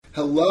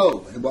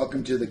Hello, and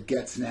welcome to the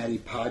GetsNatty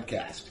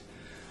Podcast.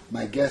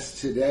 My guest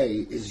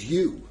today is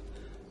you,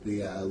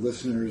 the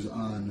listeners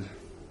on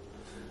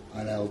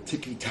El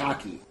Tiki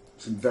Taki.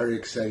 Some very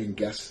exciting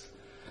guests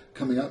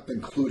coming up,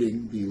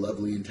 including the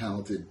lovely and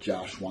talented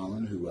Josh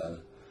Wallen, who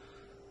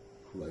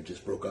I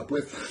just broke up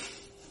with,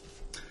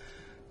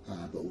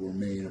 but will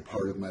remain a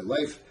part of my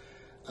life.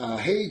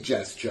 Hey,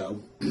 Jess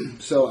Joe.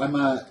 So I'm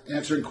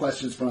answering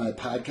questions from my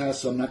podcast,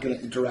 so I'm not going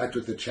to interact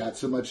with the chat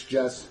so much,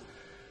 Jess,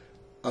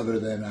 other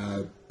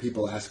than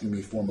people asking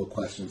me formal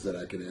questions that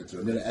I can answer.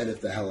 I'm going to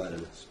edit the hell out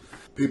of this.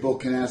 People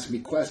can ask me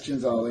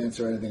questions. I'll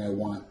answer anything I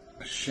want.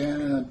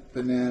 Shannon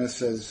Banana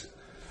says,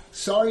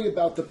 sorry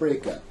about the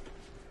breakup.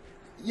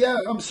 Yeah,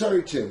 I'm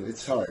sorry too.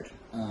 It's hard.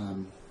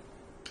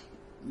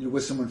 You're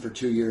with someone for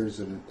 2 years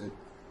and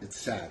it's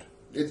sad.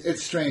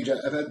 It's strange.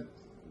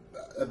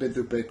 I've been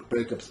through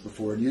breakups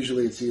before, and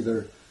usually it's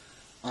either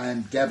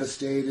I'm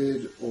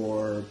devastated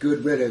or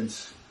good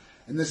riddance,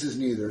 and this is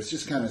neither. It's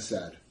just kind of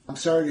sad. I'm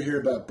sorry to hear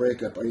about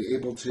breakup. Are you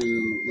able to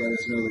let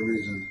us know the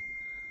reason?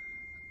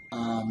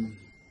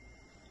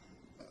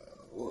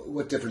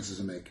 What difference does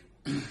it make?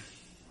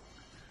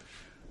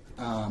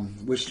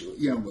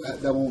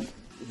 That won't.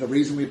 The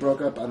reason we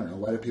broke up, I don't know.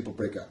 Why do people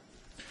break up?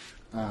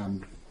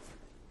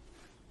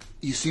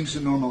 You seem so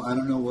normal. I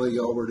don't know why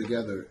y'all were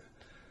together.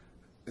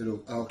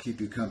 I'll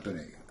keep you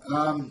company.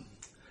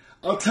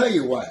 I'll tell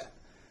you what.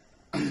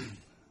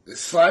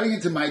 Sliding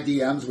into my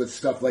DMs with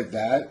stuff like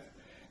that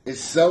is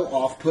so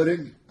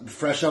off-putting.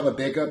 Fresh off a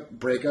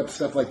breakup,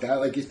 stuff like that.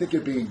 Like, you think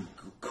you're being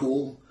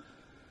cool.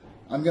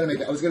 I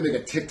was gonna make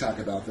a TikTok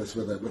about this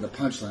with a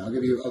punchline. I'll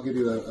give you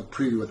a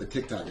preview of what the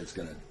TikTok is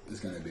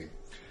gonna be.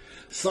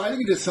 Sliding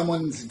into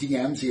someone's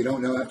DMs you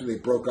don't know after they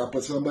broke up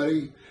with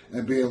somebody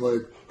and being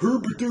like,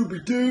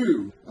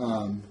 herby-dooby-doo.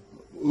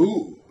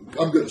 Ooh,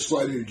 I'm gonna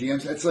slide into your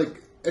DMs.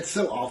 It's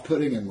so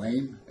off-putting and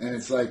lame. And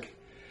it's like,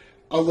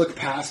 I'll look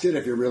past it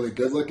if you're really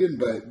good-looking,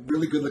 but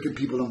really good-looking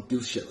people don't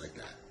do shit like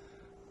that.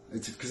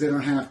 It's because they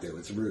don't have to.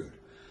 It's rude.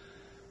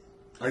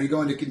 Are you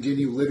going to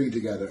continue living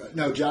together?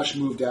 No, Josh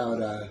moved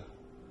out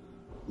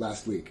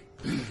last week.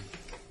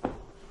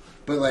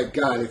 But like,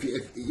 God, if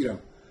you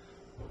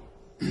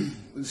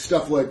know,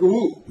 stuff like,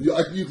 ooh,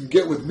 you can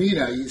get with me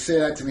now. You say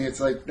that to me, it's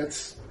like,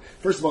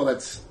 first of all,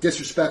 that's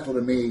disrespectful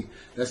to me.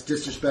 That's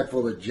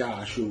disrespectful to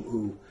Josh,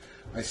 who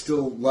I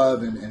still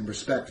love and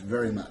respect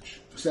very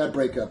much. Sad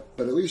breakup,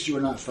 but at least you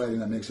were not fighting.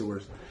 That makes it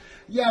worse.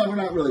 Yeah, we're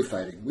not really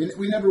fighting.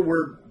 We never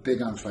were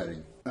big on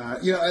fighting.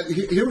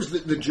 Here was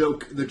the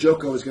joke. The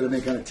joke I was going to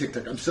make on a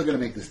TikTok. I'm still going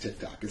to make this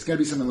TikTok. It's going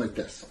to be something like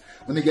this.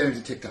 Let me get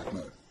into TikTok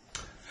mode.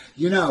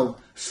 You know,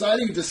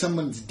 sliding into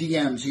someone's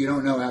DMs you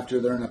don't know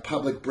after they're in a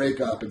public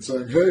breakup and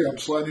saying, hey, I'm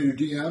sliding your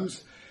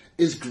DMs,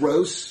 is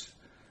gross.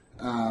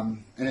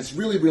 And it's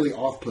really, really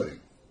off-putting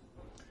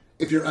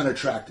if you're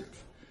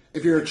unattractive.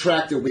 If you're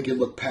attractive, we can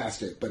look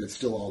past it, but it's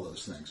still all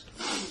those things.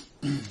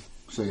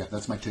 So yeah,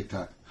 that's my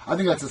TikTok. I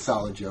think that's a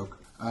solid joke.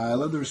 I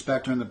love the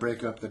respect during the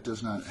breakup. That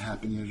does not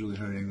happen usually,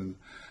 hurting them.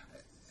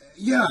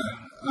 Yeah,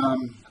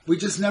 we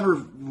just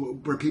never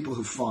were people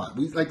who fought.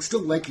 We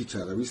still like each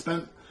other. We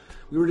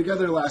were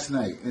together last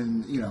night,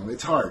 and you know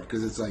it's hard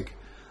because it's like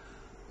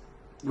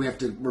we have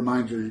to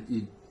remind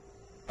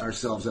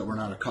ourselves that we're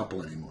not a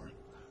couple anymore.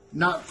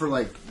 Not for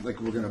like we're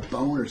gonna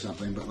bone or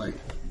something, but like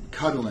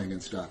cuddling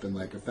and stuff and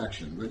like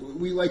affection.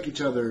 We like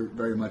each other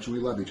very much, and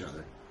we love each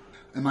other.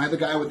 Am I the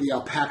guy with the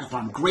alpaca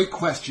farm? Great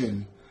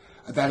question.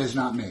 That is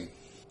not me.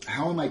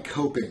 How am I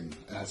coping?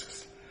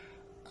 Asks.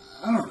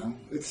 I don't know.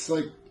 It's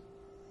like,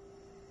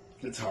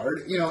 it's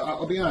hard. You know,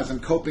 I'll be honest.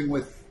 I'm coping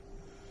with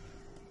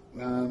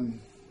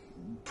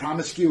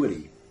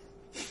promiscuity.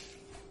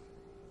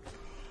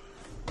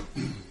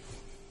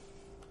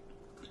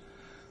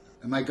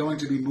 Am I going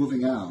to be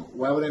moving out?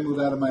 Why would I move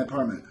out of my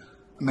apartment?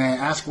 May I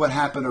ask what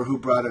happened or who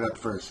brought it up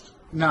first?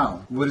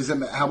 No. What is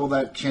it? How will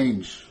that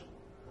change?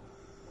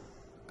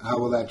 How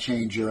will that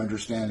change your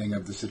understanding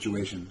of the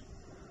situation?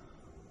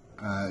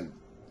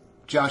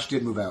 Josh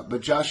did move out, but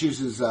Josh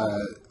uses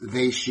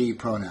they, she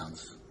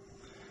pronouns.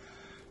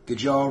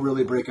 Did y'all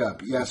really break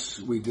up? Yes,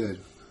 we did.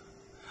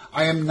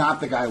 I am not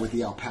the guy with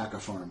the alpaca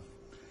farm.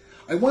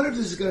 I wonder if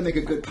this is going to make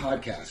a good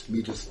podcast.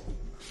 Me just,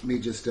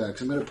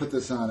 because I'm going to put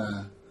this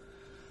on.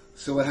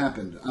 So what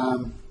happened?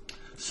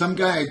 Some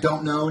guy I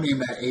don't know named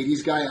that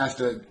 80s guy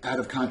asked an out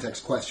of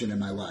context question in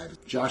my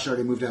live. Josh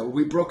already moved out.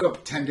 We broke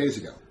up 10 days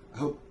ago. I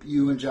hope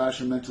you and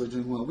Josh are mentally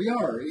doing well. We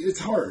are. It's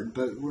hard,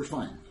 but we're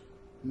fine.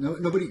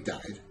 Nobody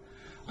died.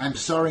 I'm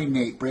sorry,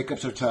 Nate.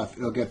 Breakups are tough.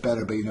 It'll get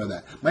better, but you know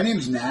that. My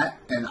name's Nat,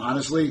 and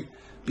honestly,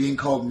 being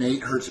called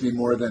Nate hurts me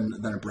more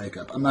than a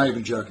breakup. I'm not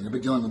even joking. I've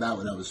been dealing with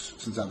that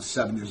since I was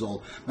 7 years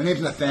old. My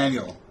name's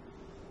Nathaniel,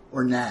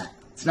 or Nat.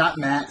 It's not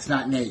Matt. It's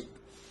not Nate.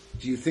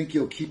 Do you think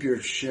you'll keep your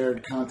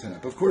shared content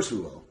up? Of course we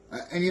will.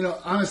 And you know,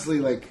 honestly,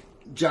 like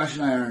Josh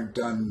and I aren't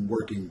done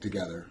working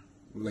together,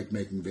 like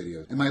making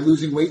videos. Am I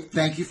losing weight?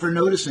 Thank you for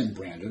noticing,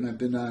 Brandon.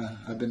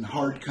 I've been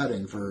hard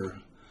cutting for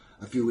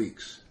a few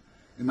weeks.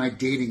 Am I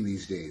dating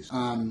these days?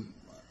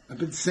 I've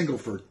been single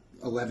for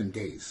 11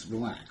 days.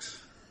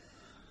 Relax.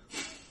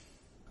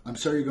 I'm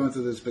sorry you're going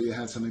through this, but you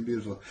had something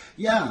beautiful.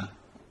 Yeah,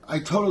 I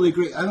totally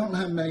agree. I don't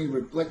have many,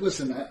 like,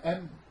 listen,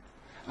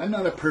 I'm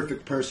not a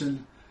perfect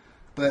person,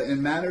 but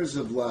in matters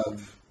of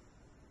love,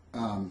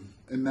 one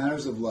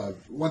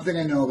thing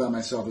I know about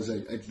myself is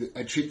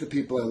I treat the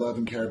people I love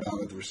and care about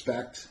with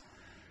respect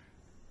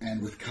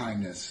and with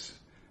kindness,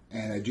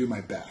 and I do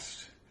my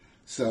best.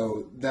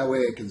 So that way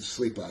I can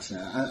sleep last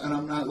night. And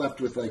I'm not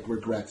left with, like,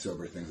 regrets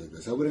over things like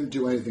this. I wouldn't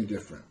do anything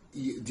different. Do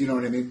you know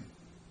what I mean?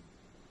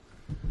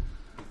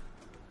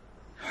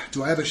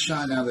 Do I have a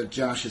shot now that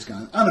Josh is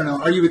gone? I don't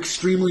know. Are you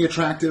extremely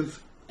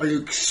attractive? Are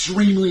you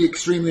extremely,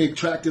 extremely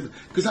attractive?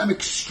 Because I'm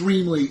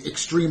extremely,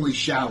 extremely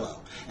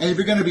shallow. And if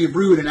you're going to be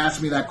rude and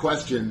ask me that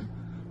question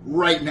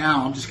right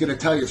now, I'm just going to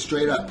tell you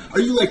straight up. Are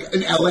you like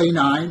an LA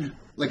 9?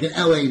 Like an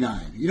LA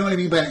 9. You know what I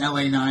mean by an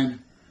LA 9?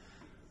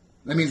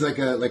 That means like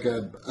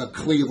a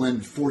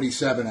Cleveland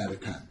 47 out of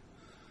 10.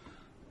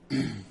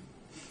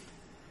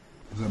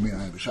 Does that mean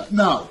I have a shot?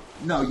 No,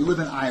 you live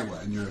in Iowa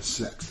and you're a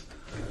 6.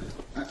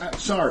 I'm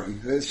sorry,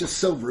 it's just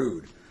so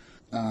rude.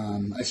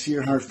 I see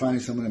your heart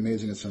finding someone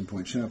amazing at some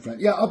point. Shut up,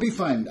 friend. Yeah, I'll be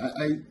fine.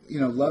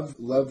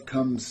 Love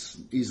comes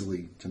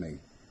easily to me.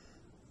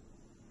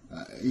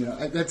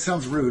 That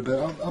sounds rude, but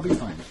I'll be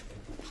fine.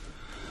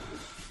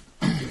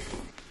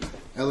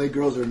 LA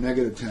girls are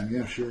negative 10.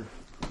 Yeah, sure.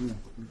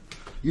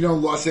 Yeah.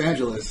 Los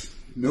Angeles,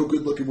 no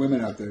good-looking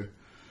women out there.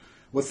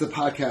 What's the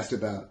podcast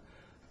about?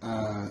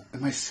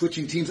 Am I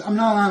switching teams? I'm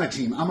not on a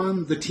team. I'm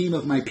on the team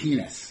of my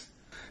penis.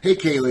 Hey,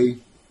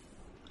 Kaylee.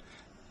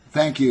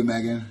 Thank you,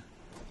 Megan.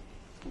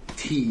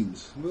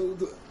 Teams. Well,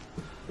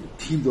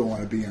 team don't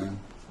want to be on.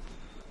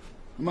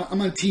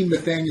 I'm on Team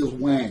Nathaniel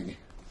Wang.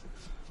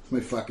 It's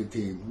my fucking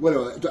team. I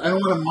don't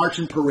want to march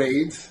in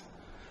parades.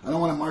 I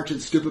don't want to march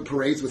in stupid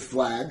parades with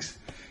flags.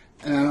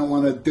 And I don't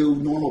want to do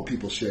normal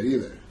people shit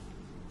either.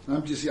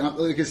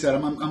 Like I said,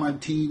 I'm on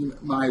Team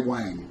My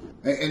Wang.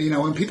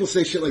 And when people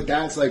say shit like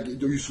that, it's like,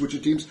 do you switch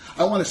your teams?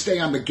 I want to stay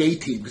on the gay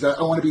team because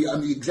I want to be on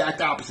the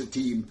exact opposite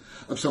team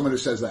of someone who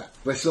says that.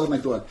 But I still have my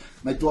dog.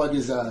 My dog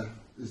is the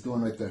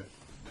one right there.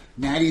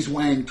 Natty's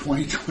Wang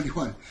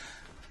 2021.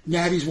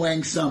 Natty's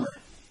Wang Summer.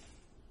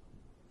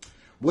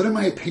 What are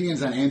my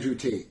opinions on Andrew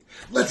Tate?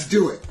 Let's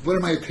do it. What are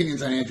my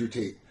opinions on Andrew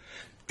Tate?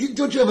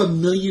 Don't you have a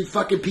million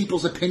fucking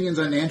people's opinions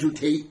on Andrew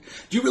Tate?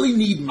 Do you really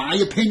need my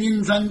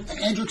opinions on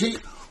Andrew Tate?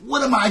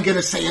 What am I going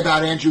to say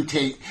about Andrew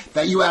Tate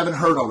that you haven't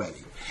heard already?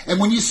 And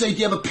when you say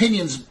you have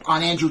opinions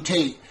on Andrew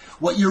Tate,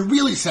 what you're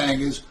really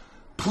saying is,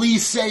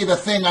 please say the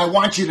thing I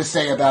want you to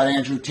say about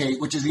Andrew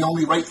Tate, which is the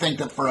only right thing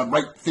for a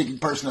right-thinking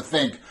person to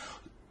think,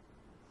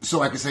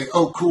 so I can say,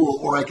 oh, cool,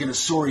 or I can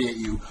excoriate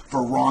you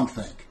for wrong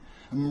think.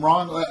 I'm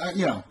wrong,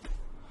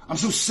 I'm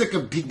so sick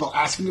of people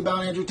asking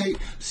about Andrew Tate,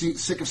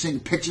 sick of seeing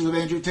pictures of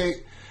Andrew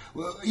Tate.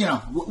 Well,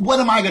 what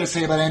am I going to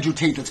say about Andrew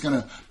Tate that's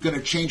going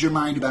to change your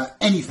mind about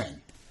anything?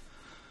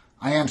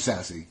 I am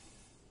sassy.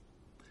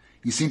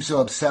 You seem so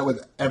upset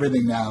with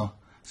everything now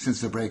since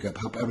the breakup.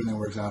 Hope everything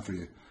works out for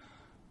you.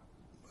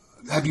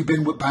 Have you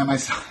been by my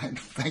side?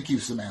 Thank you,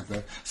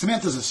 Samantha.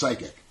 Samantha's a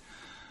psychic.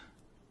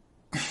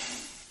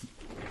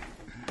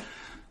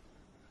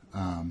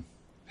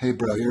 Hey,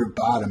 bro, you're a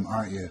bottom,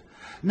 aren't you?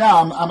 No,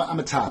 I'm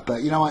a top.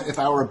 But you know what? If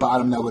I were a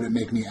bottom, that wouldn't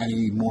make me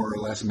any more or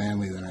less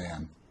manly than I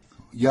am.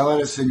 Yell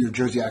at us in your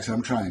Jersey accent.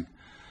 I'm trying.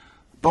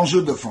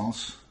 Bonjour de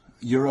France.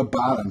 You're a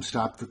bottom.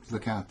 Stop the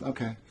count.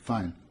 Okay,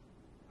 fine.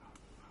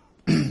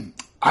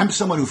 I'm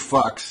someone who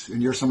fucks,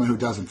 and you're someone who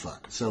doesn't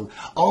fuck. So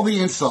all the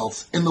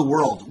insults in the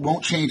world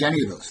won't change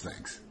any of those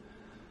things.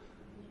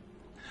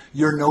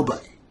 You're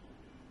nobody.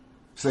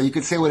 So you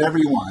can say whatever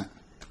you want,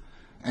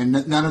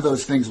 and none of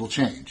those things will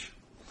change.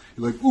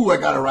 You're like, ooh, I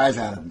got a rise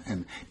out of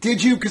him.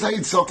 Did you? Because I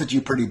insulted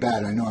you pretty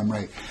bad. I know I'm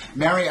right.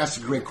 Mary asked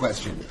a great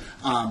question.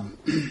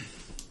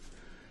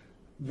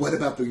 What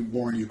about the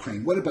war in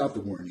Ukraine? What about the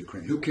war in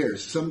Ukraine? Who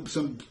cares?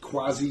 Some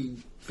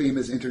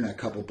quasi-famous internet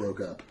couple broke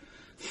up.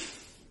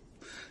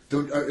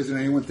 Isn't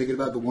anyone thinking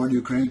about the war in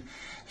Ukraine?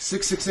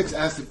 666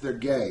 asked if they're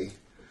gay.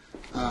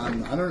 I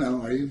don't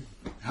know. Are you?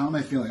 How am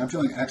I feeling? I'm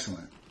feeling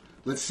excellent.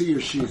 Let's see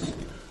your shoes.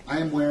 I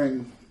am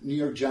wearing New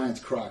York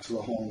Giants Crocs with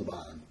a hole in the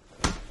bottom.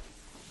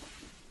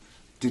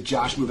 Did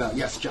Josh move out?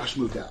 Yes, Josh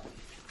moved out.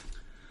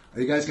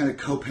 Are you guys going to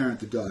co-parent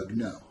the dog?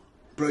 No.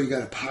 Bro, you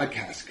got a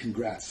podcast.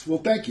 Congrats. Well,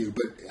 thank you,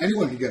 but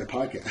anyone can get a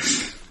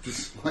podcast.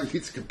 Just why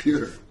needs a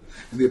computer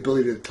and the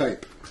ability to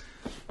type.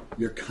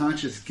 Your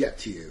conscience get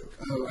to you.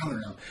 Oh, I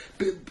don't know.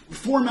 But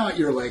format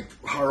your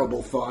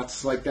horrible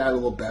thoughts like that a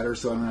little better,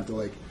 so I don't have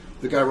to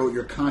the guy wrote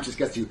your conscience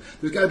gets to you.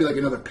 There's got to be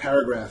another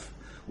paragraph.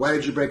 Why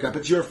did you break up?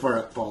 It's your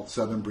fault,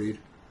 Southern Breed.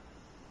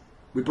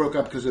 We broke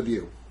up because of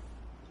you.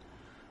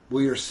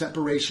 Will your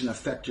separation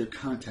affect your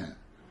content?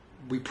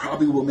 We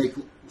probably will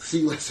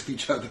see less of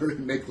each other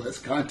and make less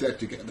content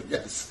together.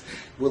 Yes,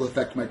 will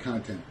affect my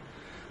content.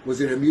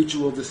 Was it a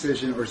mutual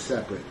decision or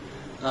separate?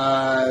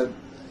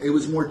 It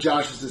was more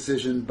Josh's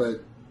decision,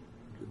 but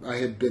I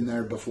had been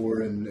there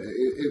before, and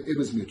it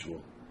was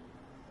mutual.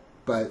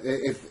 But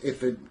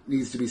if it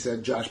needs to be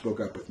said, Josh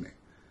broke up with me.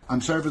 I'm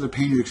sorry for the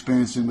pain you're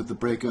experiencing with the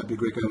breakup. You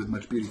break up with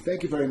much beauty.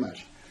 Thank you very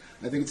much.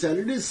 I think it's sad.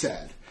 It is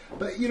sad.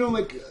 But, you know,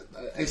 like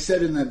I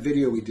said in that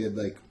video we did,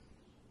 like,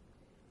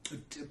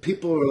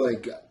 people are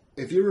like,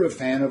 if you're a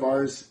fan of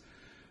ours,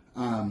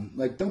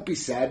 like, don't be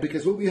sad,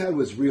 because what we had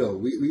was real.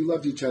 We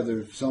loved each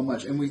other so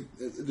much, and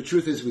the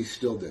truth is we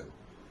still do.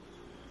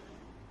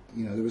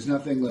 You know, there was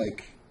nothing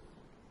like,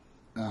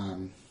 you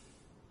know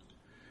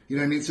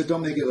what I mean? So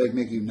don't make it like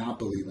make you not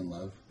believe in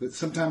love. But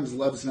sometimes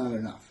love's not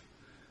enough.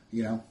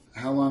 You know,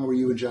 how long were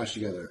you and Josh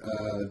together?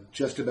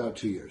 Just about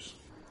 2 years.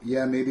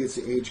 Yeah, maybe it's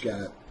the age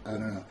gap. I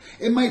don't know.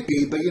 It might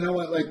be, but you know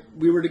what? Like,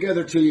 we were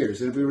together 2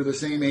 years, and if we were the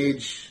same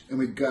age and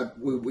we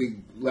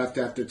left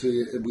after 2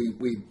 years,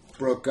 we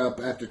broke up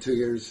after 2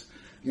 years,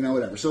 you know,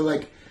 whatever. So,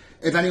 like,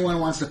 if anyone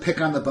wants to pick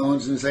on the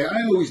bones and say, I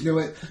always knew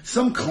it,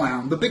 some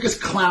clown, the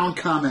biggest clown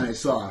comment I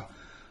saw,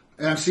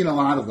 and I've seen a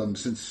lot of them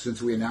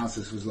since we announced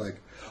this, was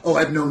like, oh,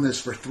 I've known this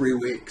for 3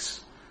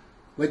 weeks.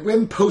 Like, we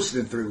haven't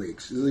posted in 3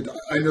 weeks. Like,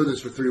 I know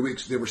this for 3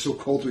 weeks. They were so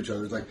cold to each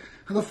other. It's like,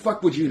 how the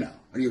fuck would you know?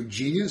 Are you a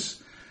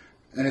genius?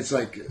 And it's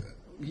like,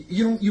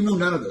 you know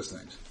none of those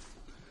things.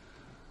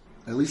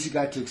 At least you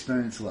got to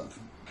experience love.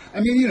 I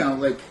mean, you know,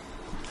 like,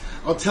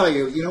 I'll tell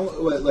you, you know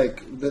what,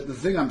 like, the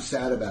thing I'm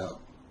sad about,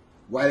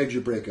 why did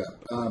you break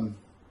up? I'm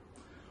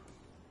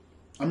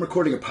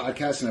recording a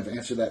podcast, and I've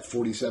answered that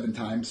 47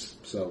 times,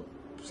 so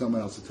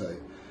someone else will tell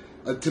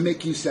you. To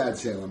make you sad,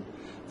 Salem,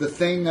 the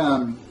thing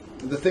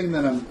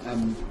that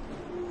I'm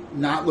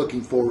not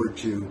looking forward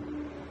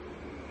to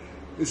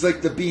is,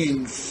 like, the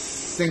being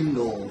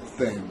single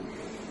thing.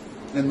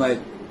 And, like,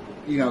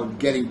 you know,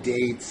 getting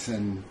dates,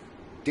 and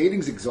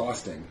dating's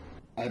exhausting.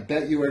 I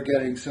bet you are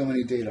getting so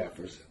many date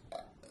offers.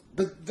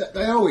 But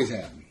I always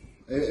am.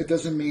 It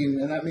doesn't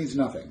mean, and that means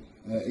nothing.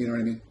 You know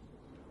what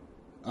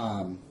I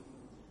mean?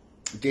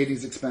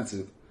 Dating's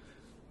expensive.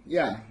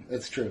 Yeah,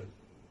 that's true.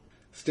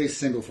 Stay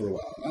single for a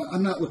while.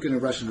 I'm not looking to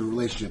rush into a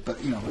relationship,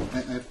 but, you know,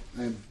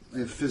 I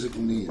have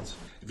physical needs.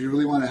 If you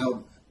really want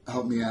to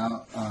help me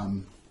out,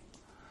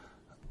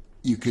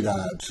 you could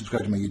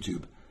subscribe to my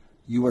YouTube.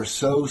 You are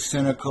so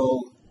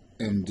cynical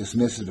and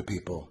dismissive of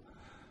people.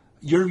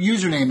 Your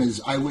username is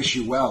I wish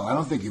you well. I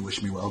don't think you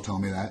wish me well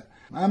telling me that.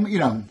 You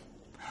know,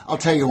 I'll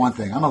tell you one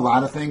thing. I'm a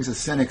lot of things. A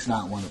cynic's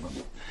not one of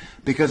them.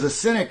 Because a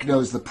cynic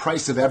knows the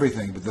price of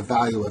everything but the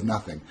value of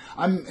nothing.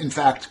 I'm, in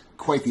fact,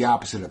 quite the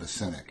opposite of a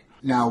cynic.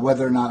 Now,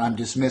 whether or not I'm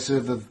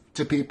dismissive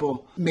to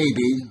people,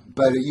 maybe.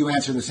 But you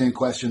answer the same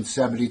question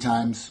 70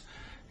 times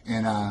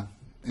in a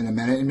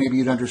minute, and maybe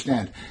you'd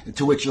understand.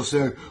 To which you'll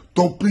say,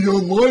 don't be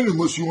online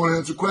unless you want to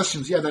answer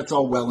questions. Yeah, that's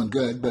all well and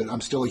good, but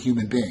I'm still a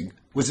human being.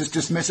 Was this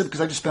dismissive?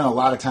 Because I just spent a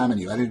lot of time on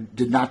you. I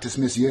did not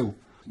dismiss you.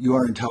 You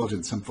are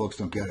intelligent. Some folks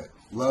don't get it.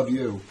 Love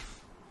you.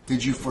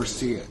 Did you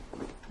foresee it?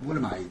 What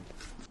am I?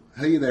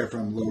 Hey there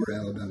from Lower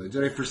Alabama.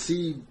 Did I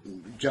foresee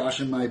Josh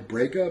and my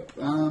breakup?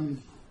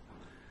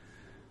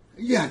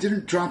 Yeah, it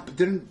didn't drop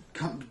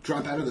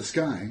out of the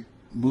sky.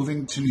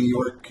 Moving to New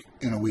York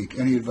in a week.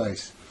 Any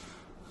advice?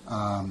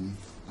 I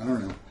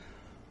don't know.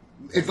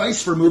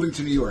 Advice for moving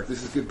to New York.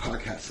 This is good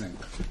podcasting.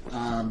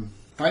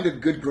 Find a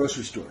good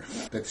grocery store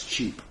that's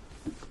cheap.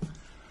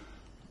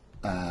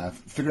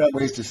 Figure out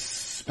ways to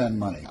spend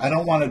money. I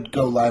don't want to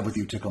go live with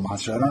you, Tickle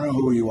Monster. I don't know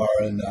who you are,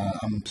 and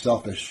I'm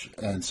selfish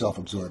and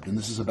self-absorbed, and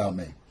this is about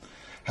me.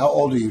 How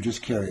old are you?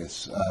 Just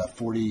curious.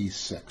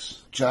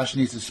 46. Josh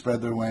needs to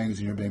spread their wings,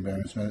 and you're being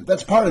very minute.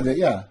 That's part of it,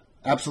 yeah.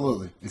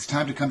 Absolutely. It's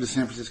time to come to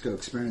San Francisco,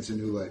 experience a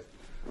new life.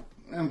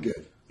 I'm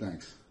good.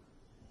 Thanks.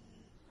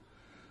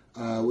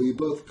 Will you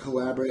both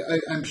collaborate?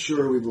 I'm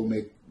sure we will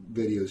make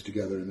videos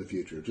together in the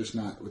future, just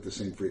not with the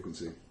same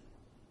frequency.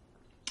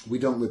 We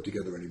don't live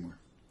together anymore.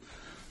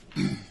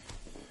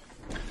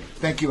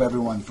 Thank you,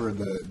 everyone, for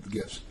the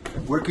gifts.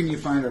 Where can you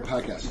find our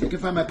podcast? You can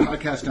find my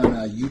podcast on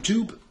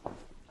YouTube.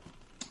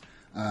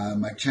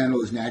 My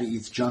channel is Natty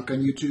Eats Junk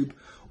on YouTube,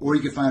 or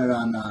you can find it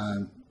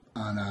on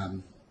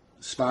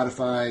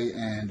Spotify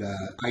and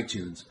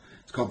iTunes.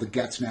 It's called the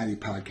GetsNatty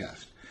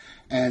Podcast.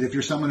 And if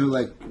you're someone who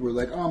we're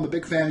like, oh, I'm a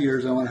big fan of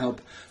yours, I want to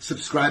help,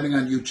 subscribing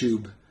on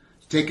YouTube,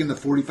 taking the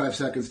 45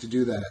 seconds to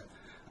do that,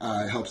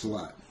 helps a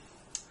lot.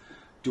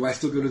 Do I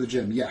still go to the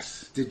gym?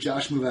 Yes. Did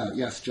Josh move out?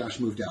 Yes, Josh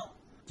moved out.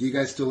 Do you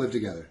guys still live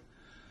together?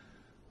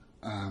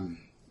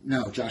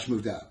 No, Josh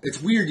moved out.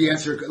 It's weird you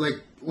answer,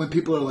 like, when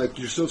people are like,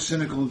 you're so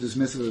cynical and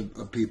dismissive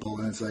of people,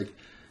 and it's like,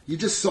 you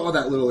just saw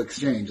that little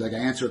exchange. Like, I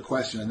answer a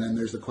question, and then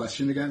there's the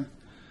question again.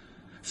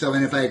 So,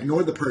 and if I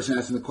ignore the person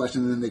asking the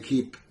question, then they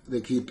keep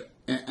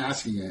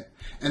asking it.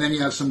 And then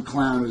you have some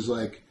clown who's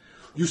like,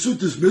 you're so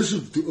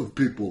dismissive of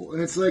people.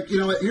 And it's like, you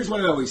know what, here's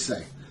what I always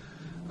say.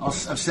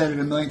 I've said it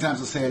a million times,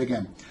 I'll say it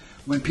again.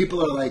 When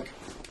people are like,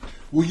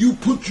 well, you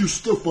put your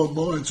stuff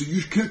online, so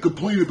you can't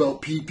complain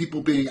about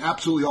people being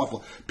absolutely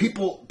awful.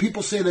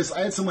 People say this.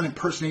 I had someone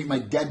impersonate my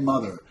dead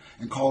mother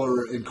and call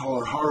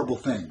her horrible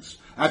things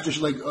after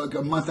she, like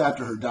a month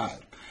after her died.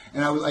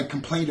 And I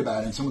complained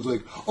about it, and someone's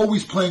like,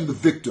 always playing the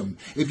victim.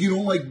 If you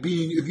don't like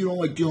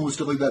dealing with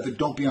stuff like that, then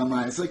don't be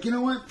online. It's like, you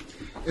know what?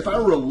 If I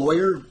were a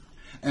lawyer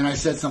and I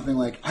said something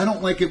like, I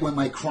don't like it when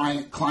my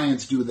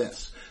clients do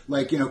this.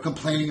 like,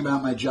 complaining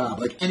about my job,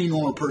 like any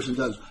normal person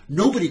does.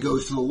 Nobody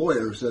goes to the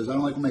lawyer and says, I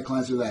don't like when my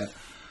clients do that.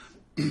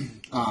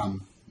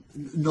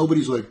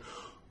 Nobody's like,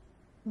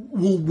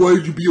 well, why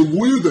would you be a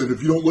lawyer then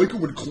if you don't like it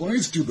when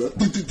clients do that?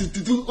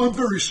 I'm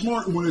very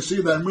smart, and when I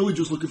say that, I'm really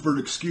just looking for an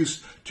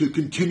excuse to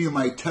continue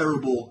my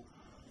terrible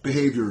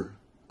behavior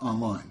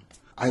online.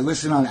 I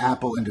listen on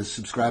Apple and to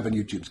subscribe on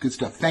YouTube. It's good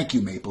stuff. Thank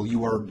you, Maple.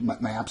 You are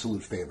my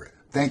absolute favorite.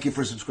 Thank you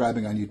for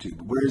subscribing on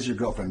YouTube. Where is your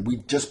girlfriend? We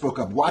just broke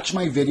up. Watch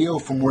my video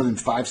for more than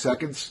 5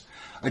 seconds.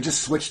 I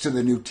just switched to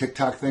the new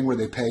TikTok thing where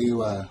they pay you,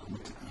 what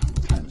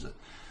time is it?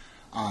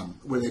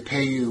 Where they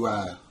pay you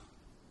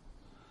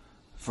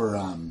for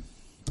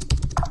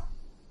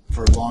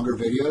longer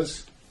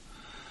videos.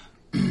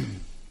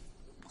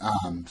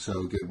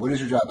 So good. What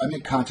is your job? I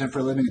make content for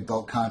a living.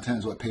 Adult content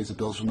is what pays the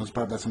bills for the most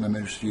part. That's what I'm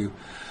interested in.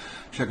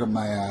 Check out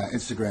my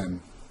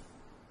Instagram.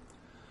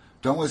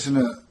 Don't listen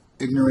to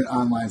ignorant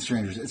online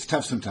strangers. It's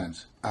tough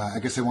sometimes. I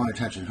guess they want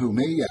attention. Who?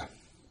 Me?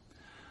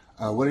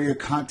 Yeah. What are your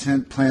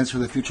content plans for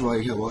the future while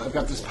you heal? Well, I've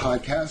got this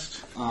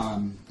podcast.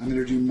 I'm going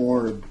to do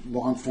more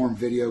long-form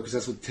video because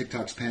that's what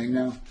TikTok's paying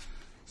now.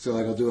 So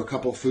like I'll do a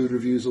couple food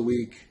reviews a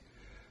week,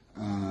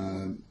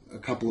 a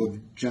couple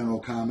of general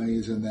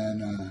comedies, and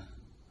then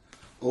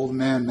old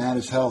man mad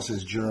as hell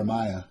says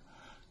Jeremiah.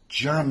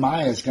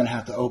 Jeremiah is going to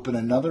have to open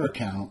another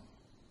account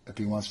if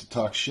he wants to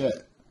talk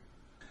shit.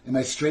 Am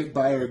I straight,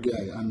 bi, or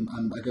gay?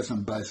 I guess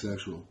I'm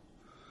bisexual.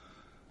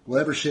 Will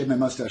I ever shave my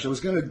mustache? I was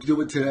going to do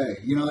it today.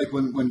 You know, like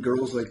when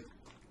girls like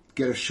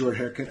get a short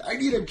haircut. I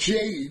need a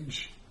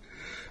change.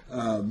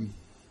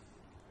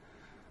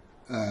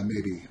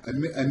 Maybe.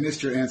 I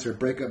missed your answer.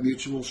 Breakup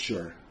mutual?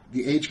 Sure.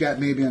 The age gap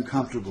may be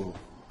uncomfortable,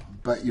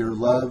 but your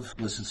love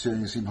was sincere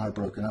and you seem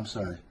heartbroken. I'm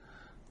sorry.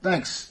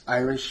 Thanks,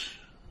 Irish.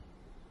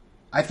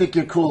 I think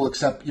you're cool,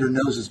 except your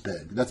nose is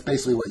big. That's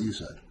basically what you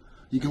said.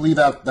 You can leave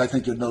out, I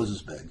think your nose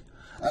is big.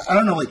 I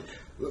don't know, I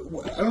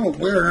don't know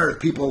where on earth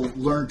people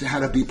learn how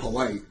to be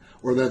polite,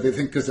 or that they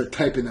think because they're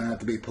typing they don't have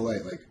to be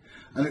polite. Like,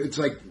 it's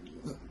like,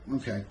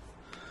 okay,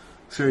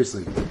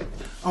 seriously.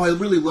 Oh, I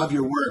really love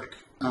your work,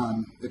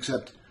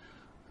 except,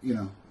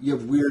 you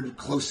have weird,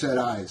 close-set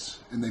eyes,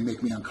 and they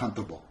make me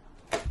uncomfortable.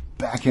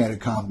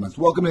 Backhanded compliments.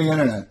 Welcome to the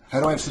internet.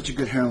 How do I have such a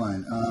good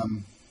hairline?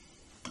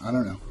 I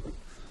don't know.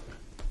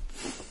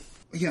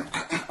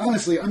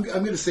 Honestly, I'm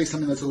going to say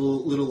something that's a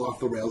little off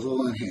the rails, a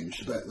little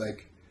unhinged, but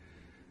like,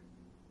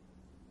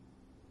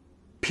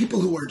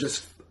 people who are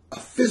just a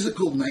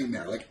physical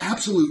nightmare, like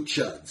absolute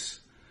chuds,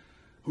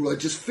 who are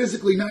just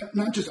physically,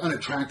 not just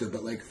unattractive,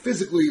 but like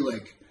physically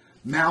like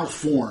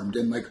malformed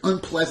and like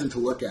unpleasant to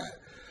look at,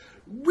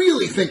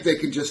 really think they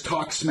can just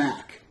talk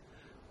smack.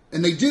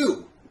 And they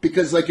do,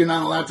 because like you're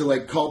not allowed to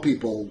like call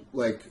people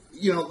like,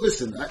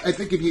 listen, I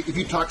think if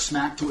you talk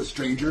smack to a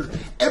stranger,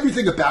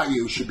 everything about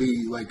you should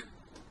be like,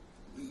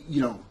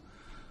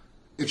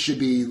 it should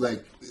be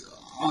like,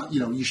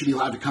 you should be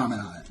allowed to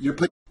comment on it.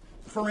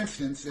 For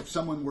instance, if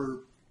someone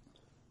were,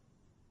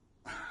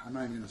 I'm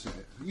not even going to say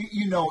it.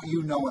 You know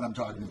what I'm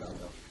talking about,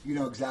 though. You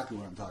know exactly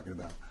what I'm talking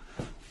about.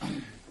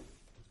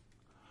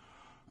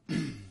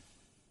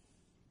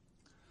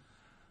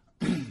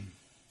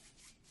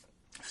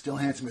 Still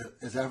handsome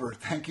as ever.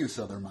 Thank you,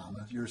 Southern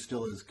Mama. You're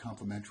still as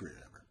complimentary as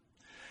ever.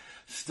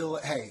 Still,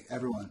 hey,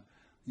 everyone,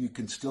 you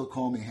can still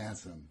call me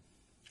handsome.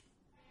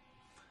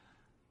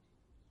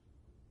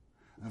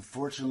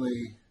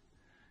 Unfortunately,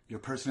 your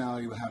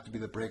personality will have to be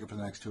the breakup for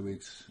the next 2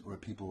 weeks, or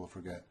people will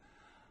forget.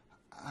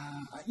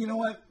 You know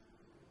what?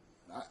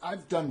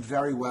 I've done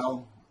very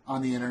well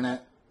on the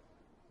internet.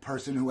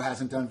 Person who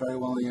hasn't done very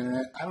well on the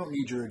internet, I don't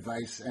need your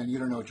advice, and you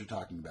don't know what you're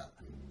talking about.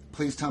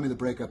 Please tell me the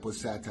breakup was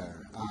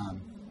satire.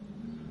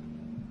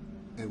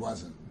 It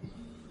wasn't.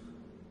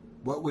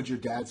 What would your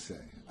dad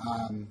say?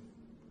 I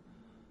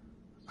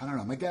don't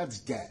know. My dad's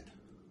dead.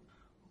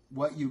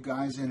 What, you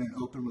guys in an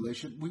open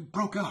relationship? We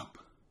broke up.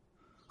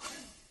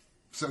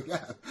 So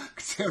yeah,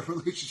 because our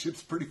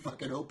relationship's pretty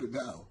fucking open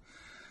now.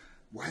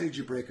 Why did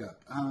you break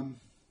up?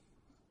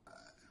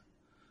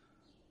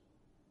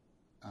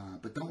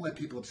 But don't let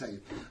people upset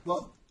you.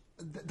 Well,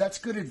 that's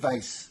good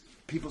advice.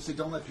 People say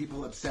don't let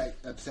people upset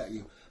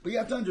you. But you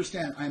have to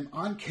understand, I'm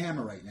on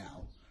camera right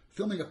now,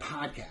 filming a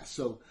podcast.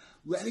 So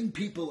letting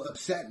people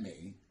upset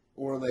me,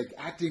 or like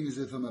acting as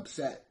if I'm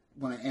upset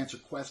when I answer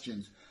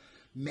questions,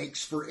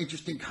 makes for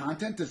interesting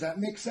content. Does that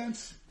make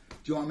sense? Do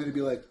you want me to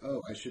be like,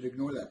 oh, I should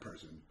ignore that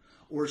person?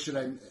 Or should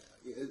I, do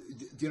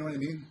you know what I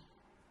mean?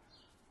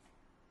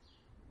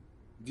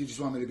 Do you just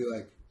want me to be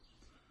like,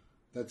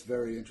 that's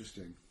very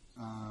interesting.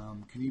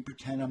 Can you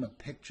pretend I'm a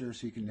picture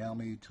so you can nail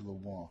me to the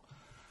wall?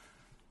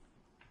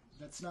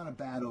 That's not a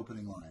bad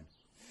opening line.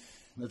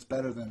 That's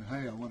better than,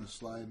 hey, I want to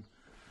slide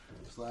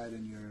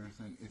in your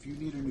thing. If you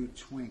need a new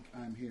twink,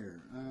 I'm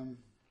here. I'm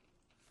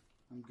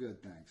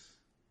good, thanks.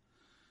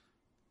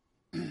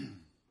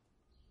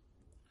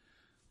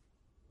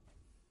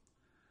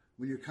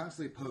 When you're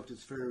constantly poked,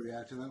 it's fair to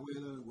react in that way,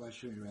 though. Why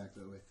shouldn't you react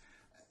that way?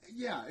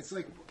 Yeah, it's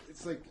like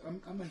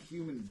I'm a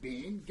human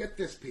being. Get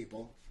this,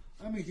 people.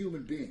 I'm a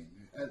human being.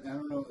 I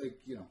don't know,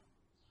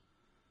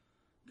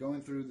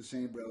 Going through the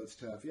same, bro. It's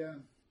tough. Yeah.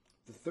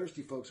 The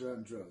thirsty folks are out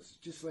in droves.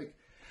 Just like,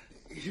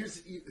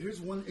 here's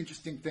one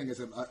interesting thing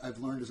as I've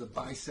learned as a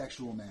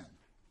bisexual man.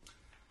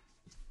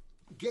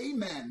 Gay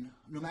men,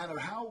 no matter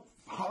how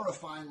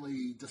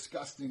horrifyingly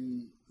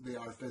disgusting they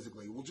are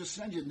physically, will just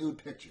send you nude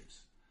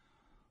pictures.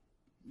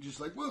 Just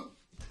like, whoa,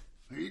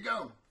 here you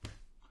go.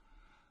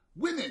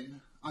 Women,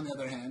 on the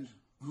other hand,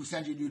 who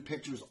send you nude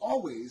pictures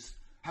always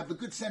have the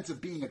good sense of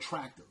being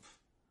attractive.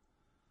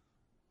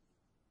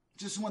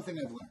 Just one thing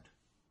I've learned.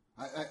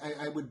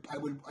 I would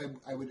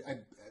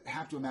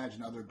have to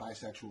imagine other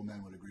bisexual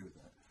men would agree with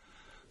that.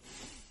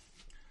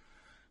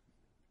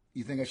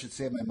 You think I should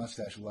save my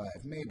mustache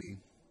alive? Maybe.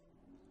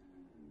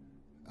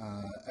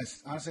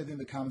 Honestly, I think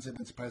the comments have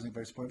been surprisingly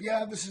very supportive.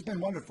 Yeah, this has been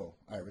wonderful,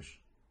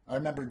 Irish. I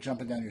remember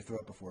jumping down your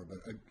throat before, but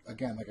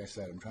again, like I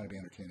said, I'm trying to be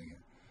entertaining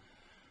here.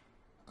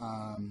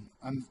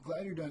 I'm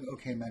glad you're doing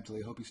okay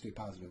mentally. I hope you stay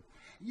positive.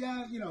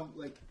 Yeah,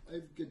 like, I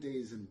have good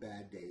days and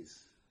bad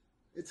days.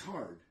 It's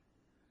hard.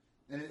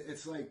 And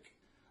it's like,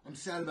 I'm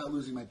sad about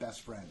losing my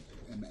best friend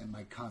and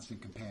my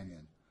constant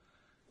companion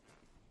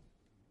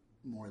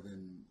more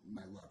than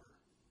my lover.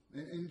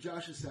 And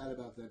Josh is sad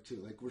about that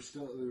too. Like, we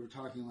were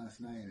talking last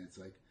night, and it's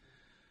like,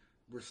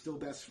 we're still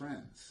best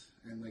friends.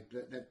 And like,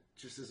 that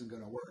just isn't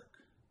going to work.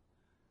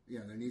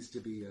 There needs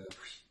to be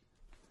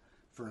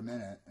for a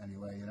minute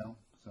anyway,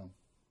 So,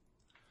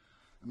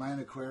 am I an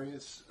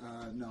Aquarius?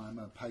 No, I'm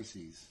a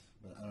Pisces,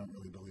 but I don't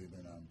really believe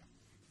in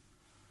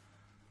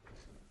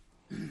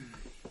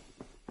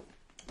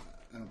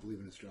I don't believe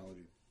in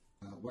astrology.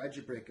 Why'd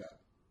you break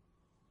up?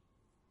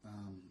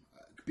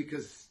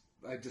 Because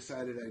I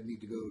decided I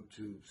need to go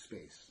to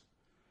space.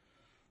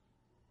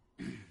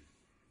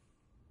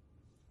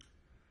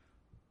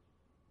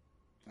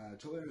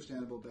 Totally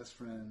understandable. Best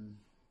friend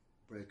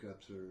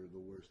breakups are the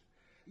worst.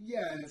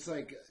 Yeah, and it's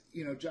like,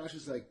 Josh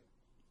is like,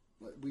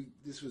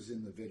 this was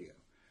in the video.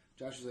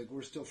 Josh is like,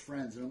 we're still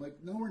friends. And I'm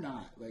like, no, we're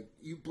not. Like,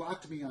 you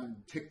blocked me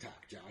on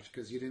TikTok, Josh,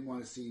 because you didn't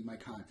want to see my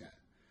content.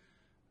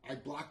 I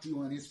blocked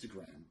you on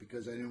Instagram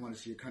because I didn't want to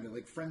see your content.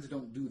 Like, friends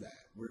don't do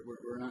that.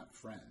 We're not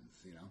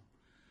friends,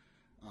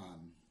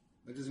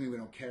 That doesn't mean we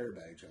don't care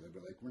about each other,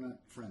 but, like, we're not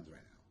friends right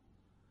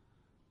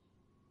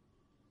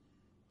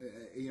now.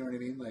 You know what I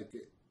mean? Like,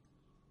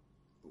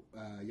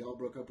 y'all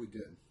broke up, we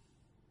did.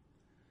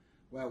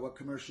 Wow, what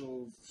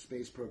commercial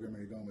space program are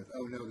you going with?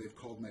 Oh, no, they've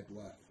called my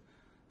bluff.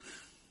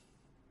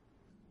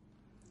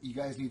 You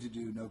guys need to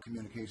do no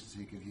communication so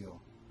you can heal.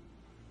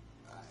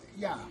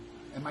 Yeah.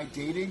 Am I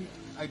dating?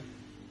 I'm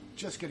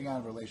just getting out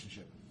of a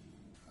relationship.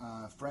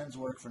 Friends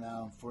work for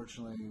now.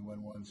 Unfortunately,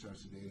 when one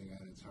starts dating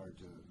again, it's hard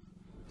to...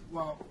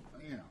 Well,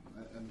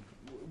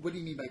 what do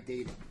you mean by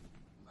dating?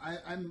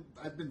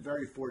 I've been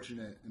very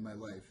fortunate in my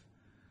life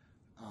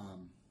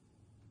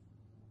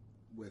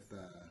with...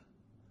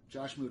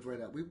 Josh moved right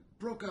out. We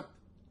broke up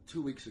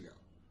 2 weeks ago.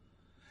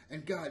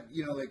 And God,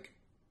 like...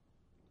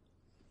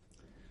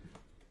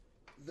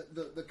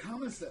 The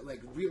comments that,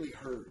 like, really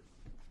hurt,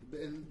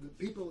 and the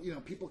people,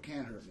 people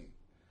can't hurt me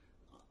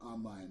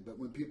online, but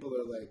when people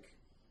are like,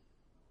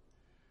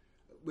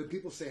 when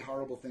people say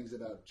horrible things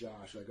about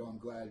Josh, like, oh, I'm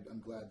glad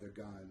they're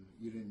gone,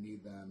 you didn't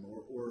need them,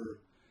 or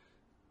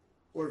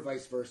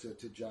vice versa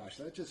to Josh,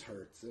 that just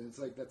hurts. And it's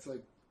like, that's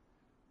like,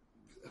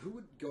 who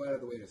would go out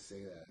of the way to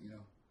say that,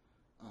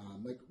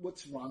 like,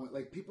 what's wrong with,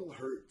 like, people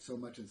hurt so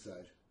much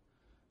inside.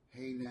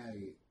 Hey,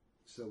 Natty,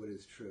 so it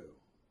is true.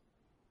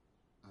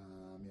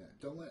 Yeah,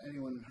 don't let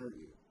anyone hurt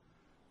you.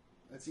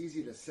 That's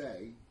easy to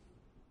say.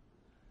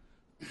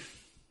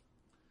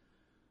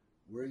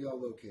 Where are y'all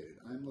located?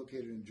 I'm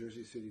located in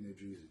Jersey City, New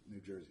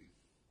Jersey.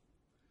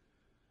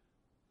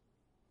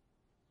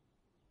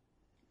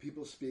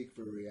 People speak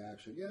for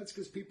reaction. Yeah, it's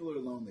because people are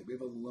lonely. We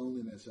have a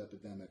loneliness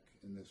epidemic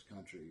in this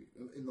country,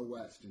 in the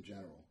West in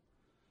general,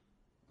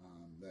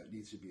 that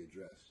needs to be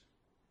addressed.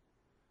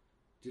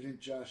 Didn't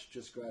Josh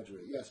just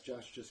graduate? Yes,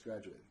 Josh just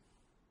graduated.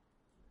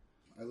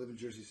 I live in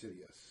Jersey City,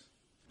 yes.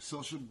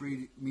 Social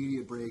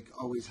media break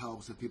always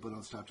helps if people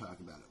don't stop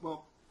talking about it.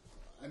 Well,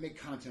 I make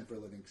content for a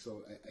living,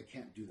 so I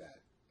can't do that,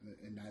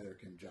 and neither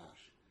can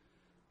Josh.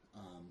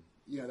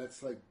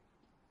 That's like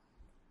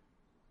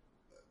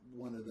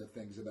one of the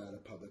things about a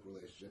public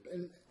relationship.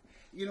 And,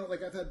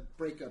 like, I've had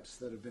breakups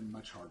that have been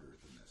much harder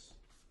than this.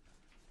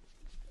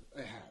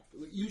 I have.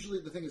 Usually,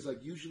 the thing is,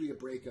 like, usually a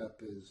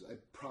breakup is, I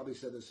probably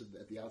said this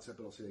at the outset,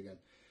 but I'll say it again.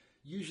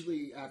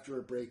 Usually after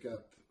a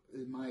breakup,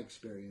 in my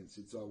experience,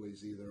 it's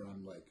always either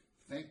I'm like,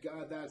 thank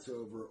God that's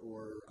over,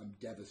 or I'm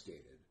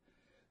devastated.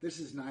 This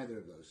is neither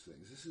of those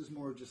things. This is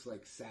more just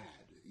like sad,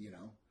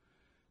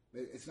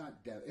 It's not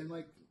and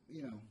like,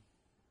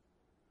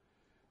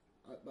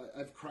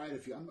 I've cried a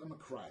few. I'm a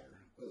crier.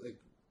 Like,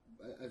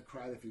 I've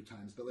cried a few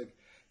times, but like,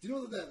 do you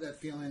know that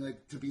feeling,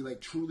 like, to be like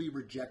truly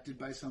rejected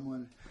by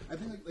someone? I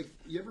think like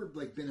you ever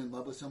like been in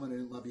love with someone who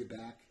didn't love you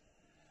back?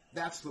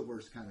 That's the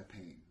worst kind of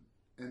pain.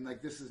 And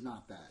like, this is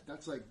not that.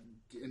 That's like,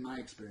 in my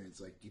experience,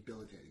 like,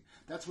 debilitating.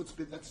 That's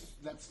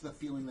that's the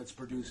feeling that's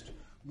produced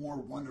more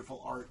wonderful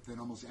art than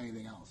almost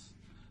anything else,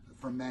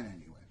 for men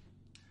anyway.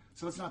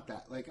 So it's not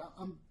that. Like,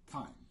 I'm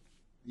fine.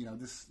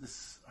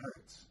 This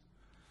hurts.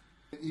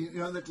 You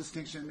know that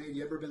distinction I made?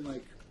 You ever been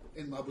like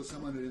in love with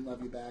someone who didn't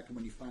love you back, and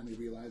when you finally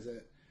realize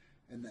it,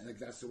 and then, like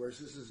that's the worst?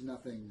 This is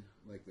nothing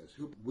like this.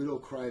 Widow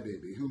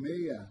crybaby. Who,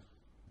 me? Yeah.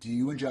 Do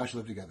you and Josh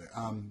live together?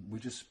 We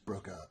just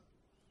broke up.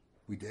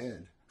 We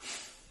did.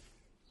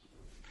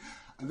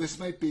 This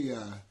might be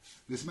a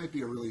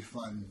really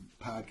fun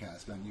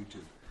podcast on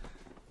YouTube.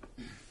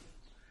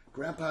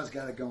 Grandpa's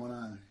got it going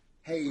on.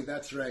 Hey,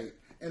 that's right.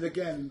 And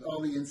again,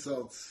 all the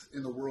insults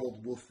in the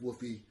world, woof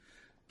woofy,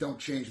 don't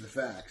change the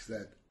facts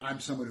that I'm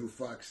someone who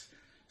fucks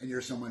and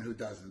you're someone who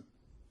doesn't.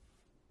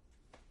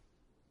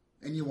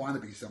 And you want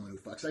to be someone who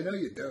fucks. I know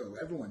you do.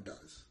 Everyone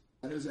does.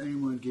 Why does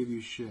anyone give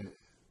you shit?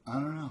 I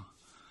don't know.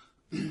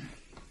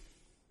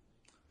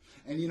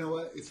 And you know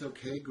what? It's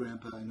okay,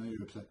 Grandpa. I know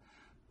you're upset.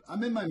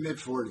 I'm in my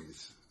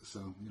mid-40s,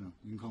 so,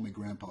 you can call me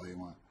Grandpa all you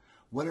want.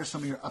 What are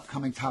some of your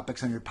upcoming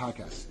topics on your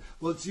podcast?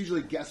 Well, it's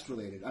usually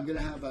guest-related. I'm going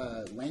to have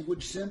a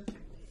language simp,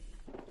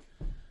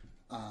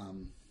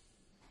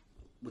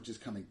 which is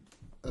coming,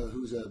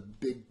 who's a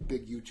big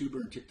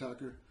YouTuber and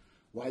TikToker.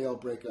 Why y'all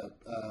break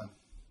up? I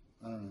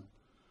don't know.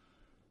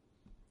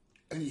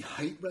 Any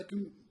height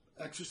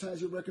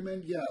exercise you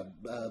recommend? Yeah,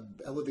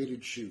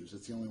 elevated shoes.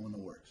 That's the only one that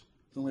works.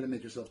 It's the only way to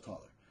make yourself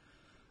taller.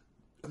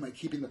 Am I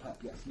keeping the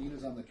pop? Yes.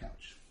 Nina's on the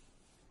couch.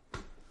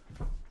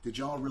 Did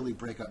y'all really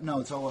break up? No,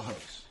 it's all a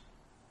hoax.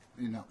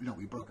 No,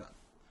 we broke up.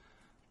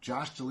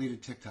 Josh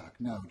deleted TikTok.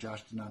 No,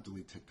 Josh did not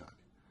delete TikTok.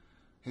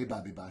 Hey,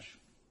 Bobby Bosch.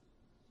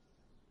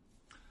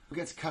 Who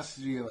gets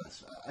custody of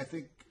us?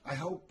 I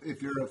hope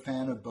if you're a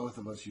fan of both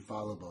of us, you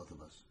follow both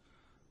of us.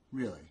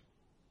 Really.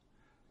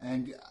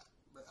 And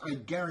I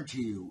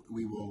guarantee you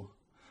we will.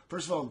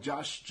 First of all,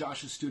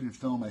 Josh's student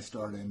film I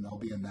started, and I'll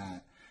be in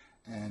that.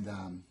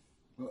 And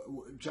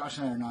Josh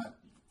and I are not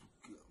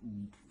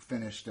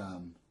finished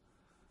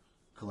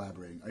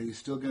collaborating. Are you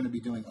still going to be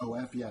doing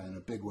OF? Yeah, in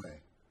a big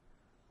way.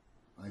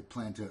 I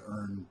plan to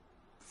earn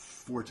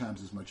 4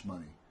 times as much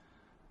money.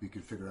 We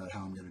could figure out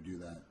how I'm going to do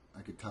that.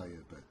 I could tell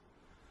you, but,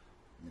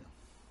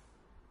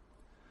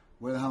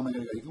 where the hell am I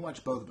going to go? You can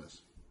watch both of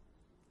us.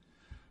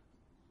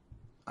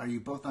 Are you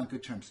both on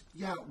good terms?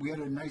 Yeah, we had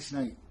a nice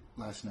night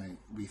last night.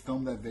 We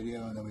filmed that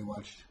video, and then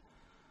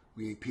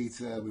we ate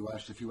pizza. We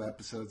watched a few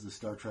episodes of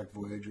Star Trek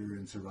Voyager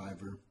and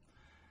Survivor.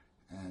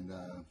 And,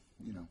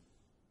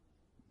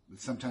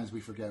 sometimes we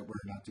forget we're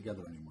not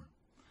together anymore.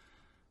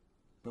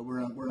 But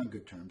we're on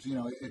good terms.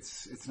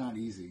 It's not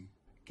easy.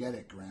 Get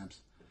it,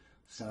 Gramps.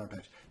 Sour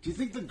Patch. Do you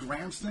think the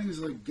Gramps thing is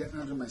like getting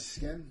under my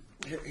skin?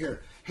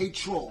 Here. Hey,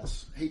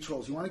 trolls.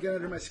 You want to get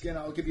under my skin?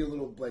 I'll give you a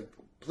little,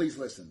 please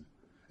listen.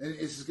 And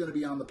this is going to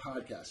be on the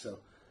podcast, so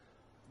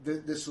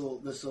this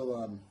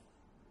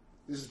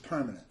is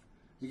permanent.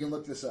 You can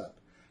look this up.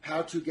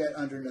 How to get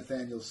under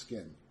Nathaniel's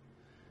skin.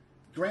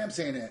 Gramps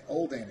ain't it.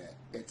 Old ain't it.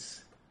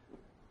 It's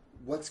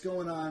what's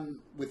going on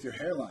with your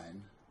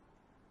hairline.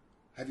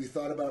 Have you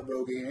thought about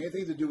Rogaine?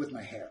 Anything to do with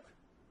my hair?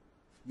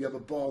 You have a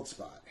bald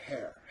spot.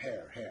 Hair.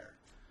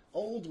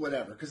 Old,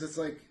 whatever. Because it's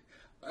like,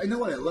 I know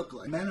what I look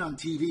like. Men on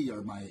TV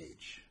are my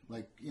age.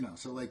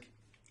 So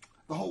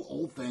the whole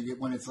old thing,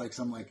 when it's like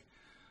some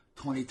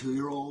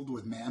 22-year-old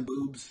with man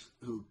boobs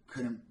who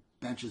couldn't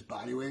bench his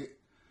body weight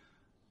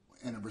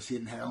and a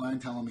receding hairline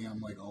telling me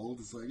I'm old.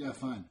 It's yeah,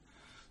 fine.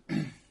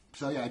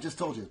 So yeah, I just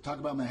told you. Talk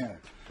about my hair.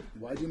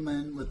 Why do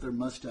men let their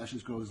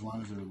mustaches grow as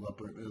long as their lip?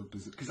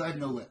 Because I have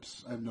no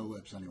lips. I have no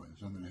lips anyway.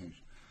 So I'm going to hate.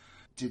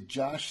 Did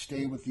Josh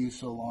stay with you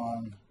so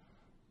long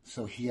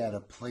so he had a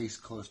place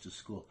close to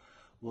school?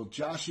 Well,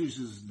 Josh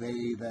uses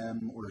they,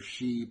 them, or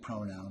she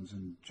pronouns,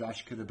 and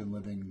Josh could have been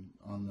living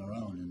on their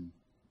own in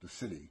the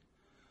city.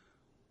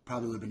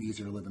 Probably would have been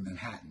easier to live in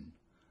Manhattan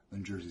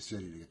than Jersey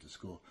City to get to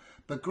school.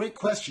 But great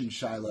question,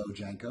 Shiloh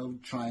Janko,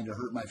 trying to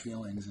hurt my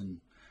feelings and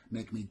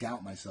make me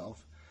doubt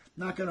myself.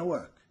 Not going to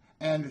work.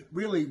 And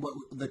really what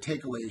the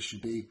takeaways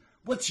should be,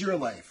 what's your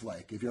life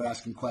like if you're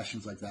asking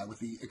questions like that with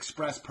the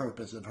express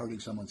purpose of hurting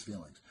someone's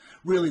feelings?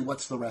 Really,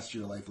 what's the rest of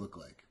your life look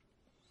like?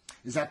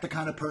 Is that the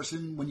kind of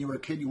person when you were a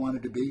kid you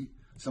wanted to be?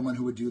 Someone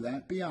who would do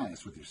that? Be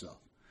honest with yourself.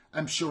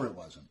 I'm sure it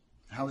wasn't.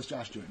 How is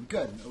Josh doing?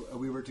 Good.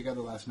 We were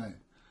together last night.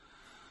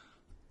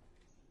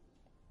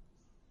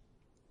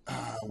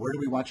 Where do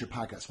we watch your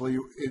podcast? Well,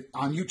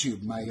 on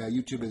YouTube. My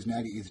YouTube is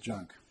Natty Eats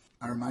Junk.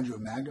 I remind you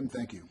of Magnum.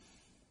 Thank you.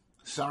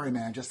 Sorry,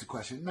 man. Just a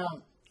question. No,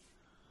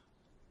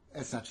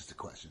 it's not just a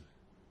question.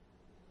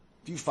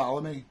 Do you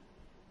follow me?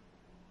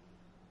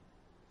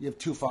 You have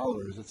 2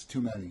 followers. That's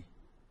too many.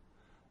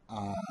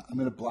 I'm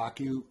going to block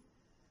you,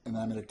 and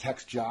then I'm going to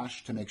text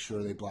Josh to make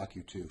sure they block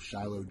you too.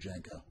 Shiloh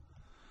Janko.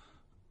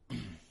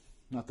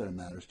 Not that it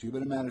matters to you,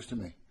 but it matters to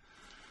me.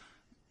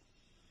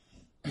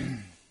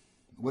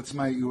 What's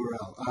my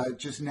URL?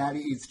 Just Natty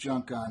Eats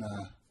Junk on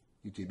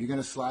YouTube. You're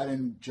going to slide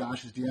in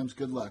Josh's DMs?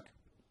 Good luck.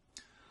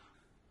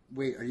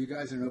 Wait, are you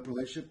guys in an open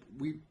relationship?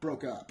 We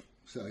broke up.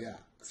 So, yeah,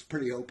 it's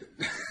pretty open.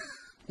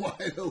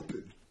 Wide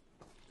open.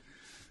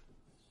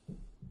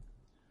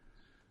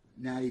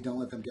 Natty, don't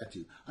let them get to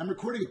you. I'm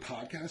recording a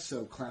podcast,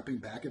 so clapping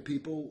back at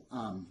people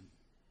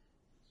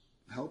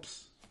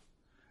helps.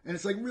 And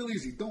it's like real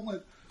easy. Don't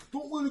let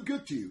it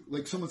get to you.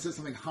 Like someone says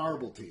something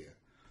horrible to you.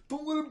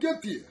 Don't let it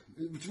get to you.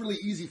 It's really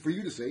easy for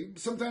you to say.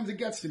 Sometimes it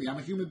gets to me. I'm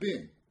a human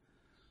being.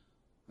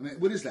 I mean,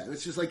 what is that?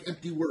 It's just like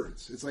empty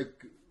words. It's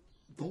like,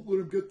 don't let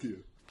him get to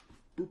you.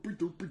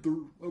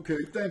 Okay,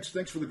 thanks.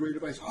 Thanks for the great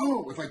advice.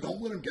 Oh, if I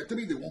don't let them get to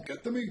me, they won't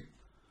get to me?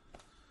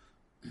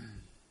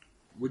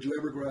 Would you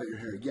ever grow out your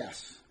hair?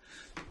 Yes.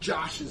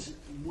 Josh is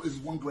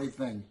one great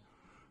thing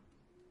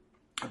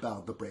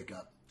about the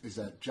breakup, is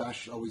that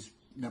Josh always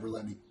never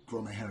let me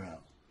grow my hair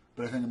out.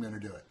 But I think I'm going to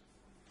do it.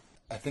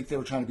 I think they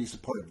were trying to be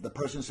supportive. The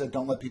person said,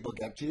 don't let people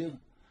get to you.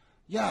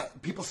 Yeah,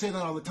 people say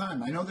that all the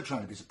time. I know they're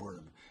trying to be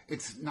supportive.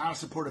 It's not a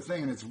supportive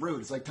thing, and it's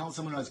rude. It's like telling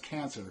someone who has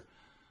cancer,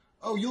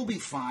 oh, you'll be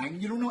fine.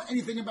 You don't know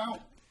anything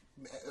about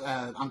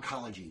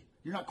oncology.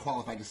 You're not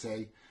qualified to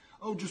say,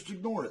 oh, just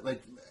ignore it.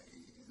 Like,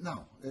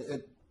 no.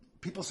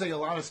 People say a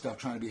lot of stuff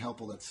trying to be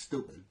helpful that's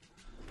stupid.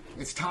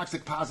 It's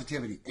toxic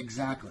positivity.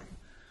 Exactly.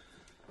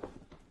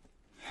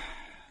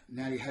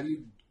 Natty, how do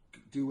you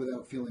do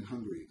without feeling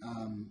hungry?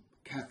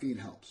 Caffeine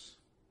helps.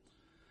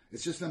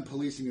 It's just them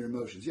policing your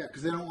emotions. Yeah,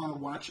 because they don't want to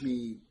watch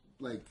me,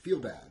 like, feel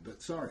bad.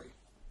 But sorry.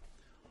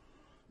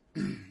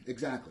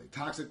 Exactly.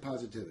 Toxic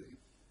positivity.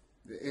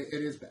 It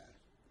is bad.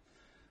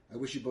 I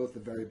wish you both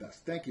the very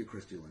best. Thank you,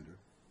 Christy Linder.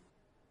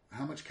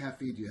 How much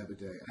caffeine do you have a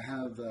day? I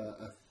have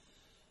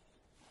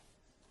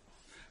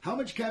How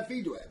much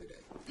caffeine do I have a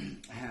day?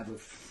 I have a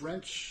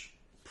French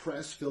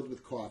press filled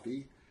with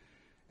coffee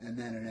and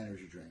then an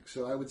energy drink.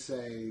 So I would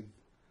say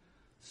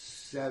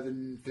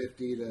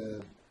 750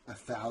 to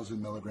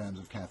 1,000 milligrams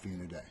of caffeine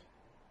a day.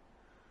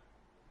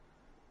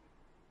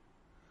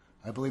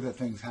 I believe that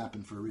things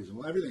happen for a reason.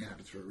 Well, everything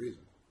happens for a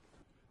reason.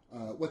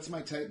 What's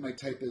my type? My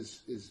type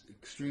is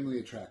extremely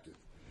attractive.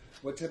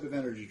 What type of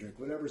energy drink?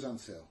 Whatever's on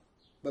sale.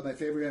 But my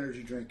favorite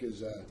energy drink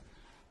is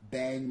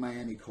Bang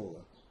Miami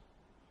Cola.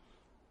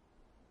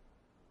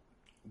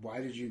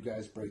 Why did you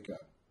guys break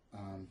up?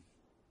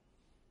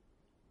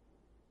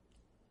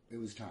 It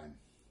was time.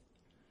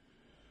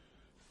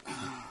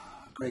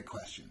 Great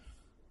question.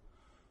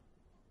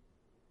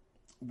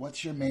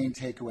 What's your main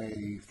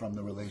takeaway from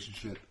the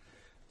relationship?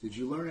 Did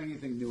you learn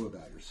anything new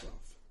about yourself?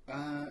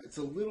 It's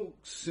a little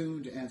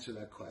soon to answer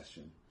that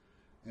question,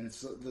 and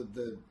it's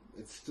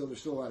there's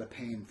still a lot of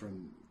pain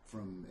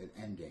from it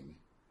ending.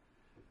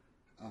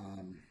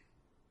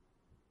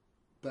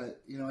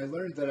 But I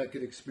learned that I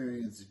could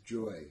experience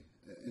joy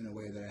in a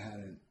way that I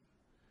hadn't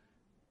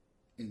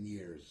in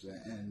years,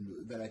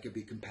 and that I could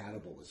be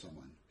compatible with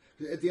someone.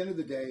 At the end of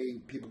the day,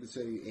 people could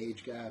say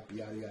age gap,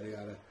 yada yada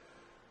yada.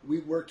 We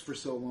worked for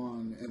so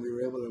long, and we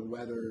were able to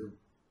weather,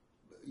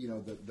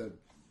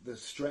 the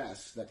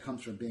stress that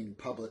comes from being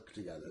public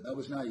together. That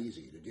was not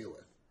easy to deal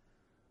with.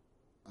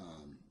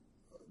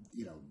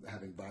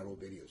 Having viral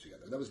videos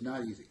together. That was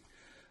not easy.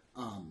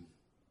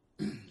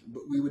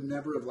 But we would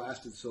never have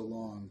lasted so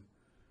long,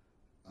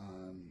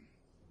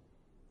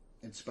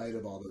 in spite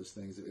of all those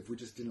things, if we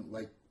just didn't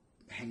like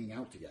hanging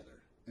out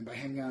together. And by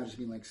hanging out, I just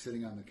mean like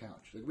sitting on the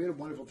couch. Like, we had a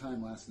wonderful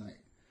time last night.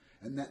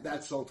 And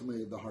that's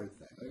ultimately the hard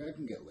thing. Like, I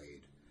can get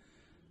laid.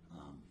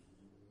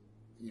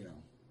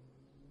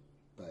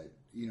 But,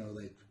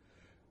 like,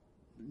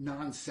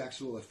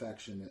 non-sexual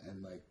affection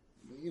and, like,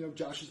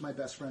 Josh is my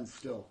best friend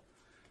still,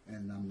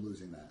 and I'm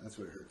losing that. That's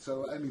what it hurts.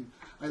 So, I mean,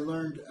 I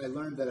learned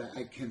that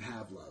I can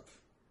have love,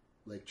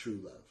 like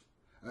true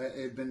love.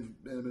 It had been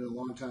a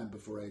long time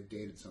before I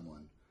dated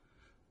someone,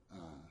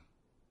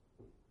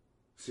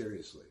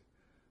 seriously,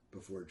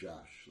 before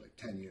Josh, like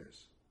 10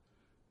 years.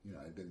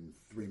 I'd been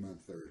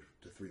 3-monther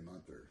to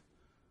 3-monther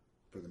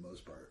for the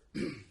most part,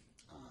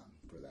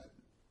 for that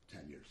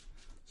 10 years.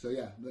 So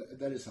yeah,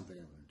 that is something I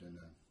learned. And,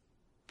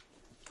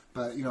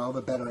 but all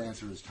the better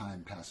answer as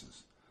time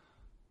passes.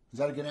 Is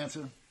that a good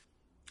answer?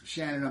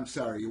 Shannon, I'm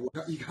sorry. You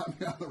got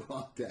me on the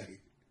wrong day.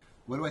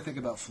 What do I think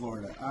about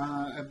Florida?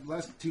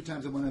 Last 2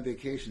 times I went on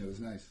vacation, it was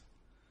nice.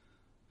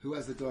 Who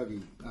has the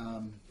doggy?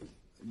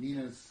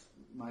 Nina's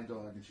my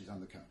dog, and she's on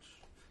the couch.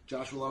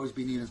 Josh will always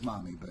be Nina's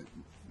mommy, but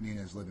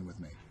Nina's living with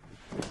me.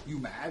 You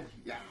mad?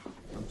 Yeah,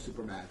 I'm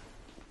super mad.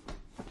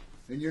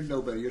 And you're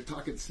nobody. You're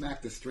talking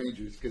smack to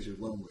strangers because you're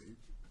lonely.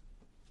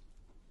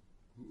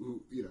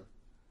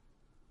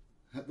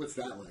 What's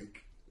that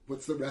like?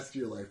 What's the rest of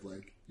your life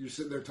like? You're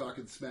sitting there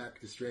talking smack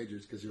to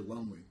strangers because you're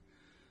lonely.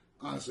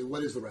 Honestly,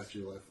 what is the rest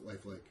of your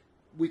life like?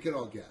 We could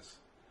all guess.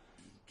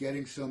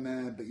 Getting so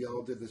mad, but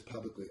y'all did this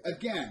publicly.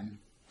 Again,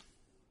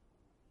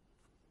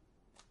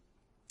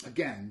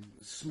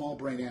 small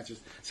brain answers.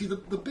 See, the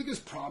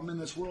biggest problem in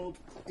this world,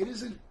 it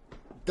isn't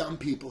dumb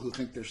people who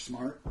think they're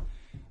smart.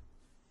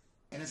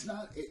 And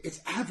it's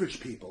average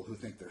people who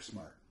think they're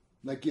smart.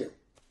 Like you.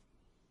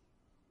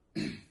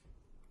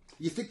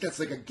 You think that's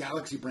like a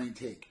galaxy brain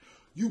take.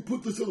 You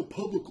put this out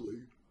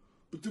publicly.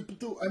 But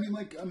I mean,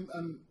 like,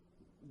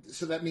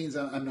 so that means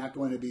I'm not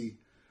going to be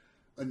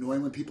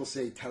annoying when people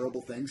say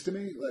terrible things to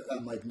me.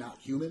 I'm like not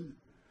human.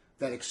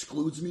 That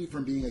excludes me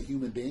from being a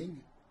human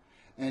being.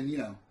 And,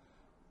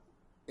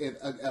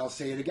 I'll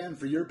say it again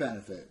for your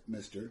benefit,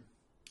 mister.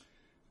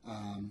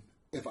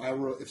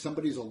 If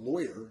somebody's a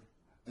lawyer,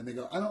 And they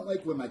go, I don't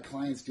like when my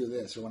clients do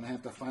this or when I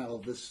have to file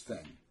this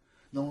thing.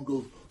 No one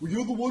goes, well,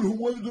 you're the one who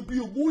wanted to be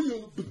a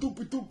lawyer,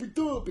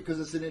 because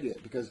it's an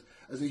idiot. Because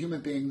as a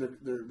human being,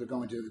 they're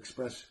going to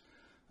express,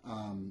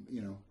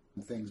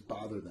 things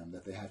bother them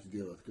that they have to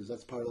deal with, because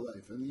that's part of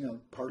life.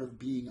 And, part of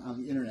being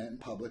on the internet in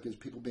public is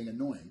people being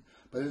annoying.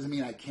 But it doesn't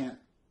mean I can't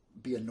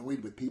be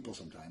annoyed with people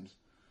sometimes.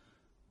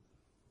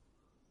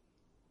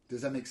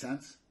 Does that make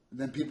sense? And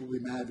then people will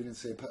be mad and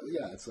say,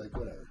 yeah, it's like,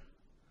 whatever.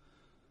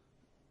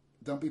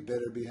 Don't be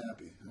bitter, be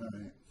happy. All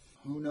right.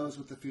 Who knows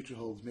what the future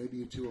holds? Maybe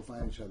you two will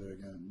find each other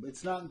again.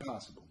 It's not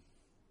impossible.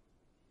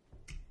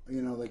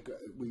 We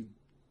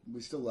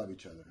still love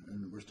each other,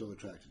 and we're still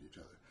attracted to each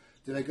other.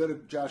 Did I go to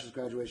Josh's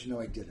graduation? No,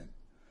 I didn't.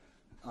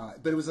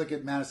 But it was like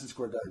at Madison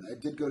Square Garden. I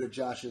did go to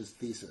Josh's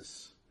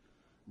thesis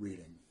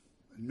reading.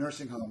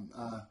 Nursing home.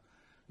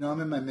 No,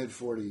 I'm in my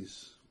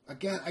mid-40s.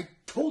 Again, I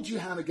told you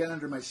how to get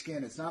under my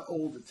skin. It's not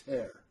old, it's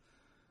hair.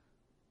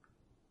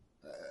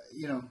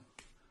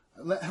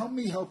 Help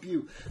me help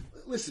you.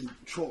 Listen,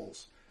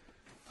 trolls.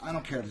 I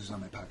don't care if this is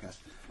on my podcast.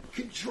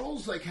 Can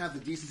trolls have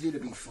the decency to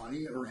be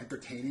funny or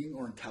entertaining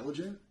or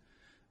intelligent?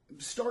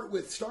 Start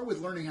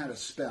with learning how to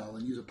spell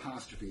and use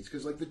apostrophes,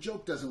 because the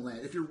joke doesn't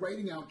land. If you're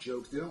writing out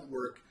jokes, they don't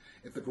work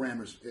if the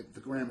grammar's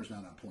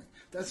not on point.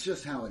 That's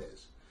just how it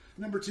is.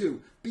 Number 2,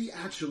 be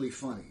actually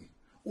funny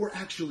or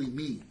actually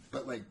mean.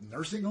 But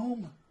nursing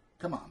home?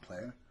 Come on,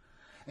 player.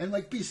 And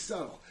be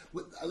subtle.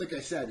 Like I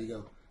said, you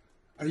go,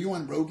 are you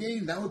on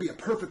Rogaine? That would be a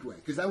perfect way,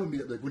 because that would be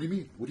what do you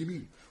mean? What do you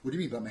mean? What do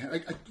you mean about my hair?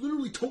 I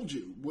literally told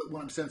you what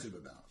I'm sensitive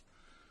about.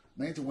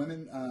 Am I into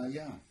women?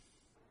 Yeah.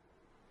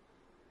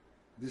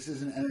 This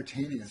isn't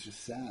entertaining. It's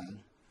just sad.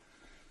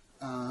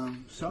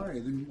 Sorry,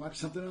 then watch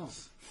something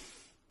else.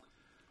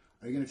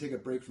 Are you going to take a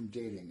break from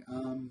dating?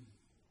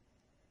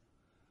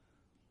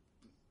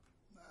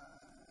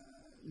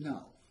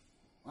 No.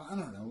 I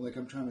don't know. I'm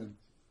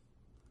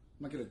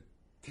not going to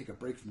take a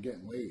break from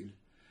getting laid.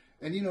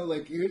 And,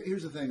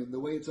 here's the thing. The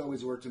way it's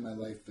always worked in my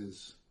life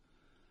is,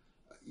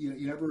 you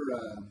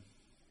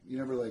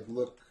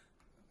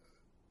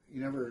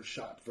never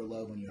shop for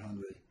love when you're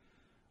hungry.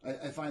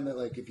 I find that,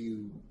 if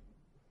you,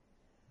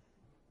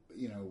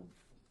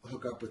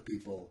 hook up with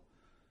people,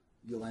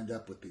 you'll end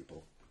up with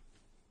people.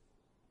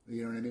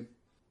 You know what I mean?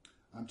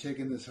 I'm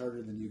taking this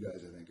harder than you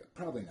guys, I think.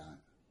 Probably not.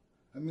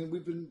 I mean,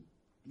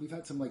 we've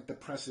had some,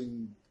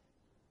 depressing,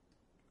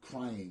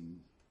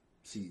 crying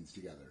scenes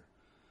together.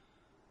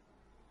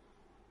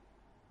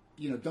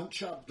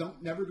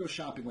 Don't never go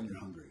shopping when you're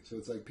hungry. So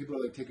it's people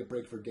are take a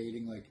break for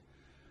dating,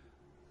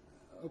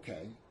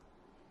 okay.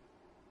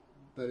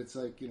 But it's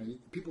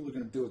people are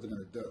going to do what they're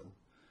going to do.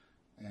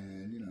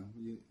 And,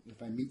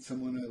 if I meet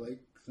someone I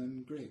like,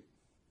 then great.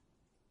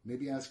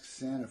 Maybe ask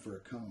Santa for a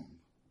comb.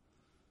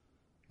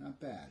 Not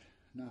bad.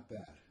 Not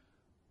bad.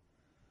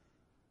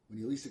 When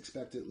you least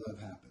expect it, love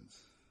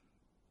happens.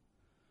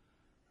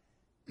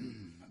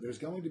 There's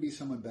going to be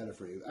someone better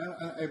for you.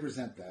 I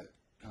resent that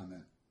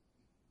comment.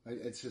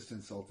 It's just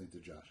insulting to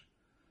Josh.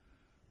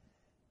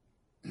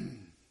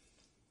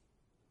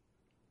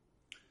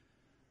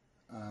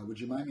 Would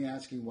you mind me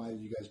asking, why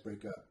did you guys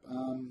break up?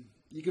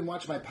 You can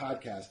watch my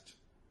podcast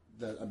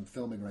that I'm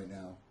filming right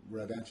now,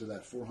 where I've answered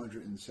that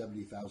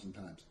 470,000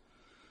 times.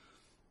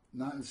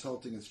 Not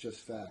insulting, it's just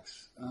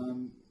facts.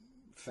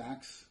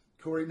 Facts?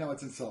 Corey, no,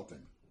 it's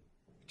insulting.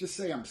 Just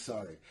say I'm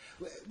sorry.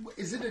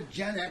 Is it a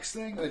Gen X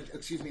thing? A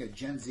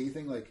Gen Z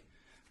thing?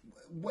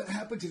 What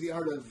happened to the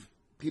art of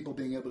people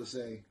being able to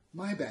say,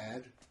 my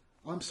bad,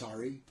 I'm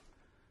sorry?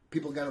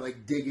 People got to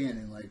dig in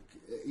and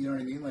you know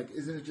what I mean?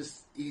 Isn't it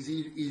just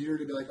easier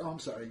to be oh, I'm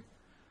sorry?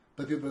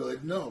 But people are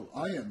no,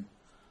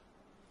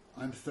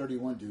 I'm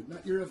 31, dude. No,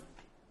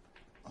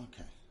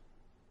 okay.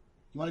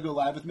 You want to go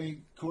live with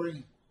me,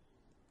 Corey?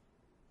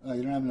 Oh,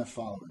 you don't have enough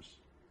followers.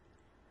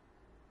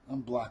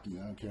 I'm blocking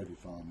you. I don't care if you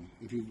follow me.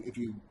 If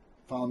you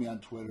follow me on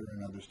Twitter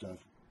and other stuff,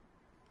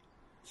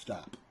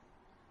 stop.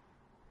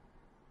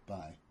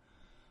 Bye.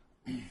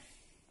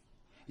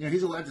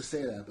 He's allowed to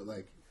say that, but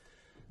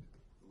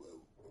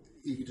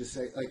he could just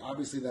say,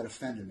 obviously that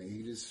offended me. He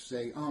could just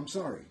say, oh, I'm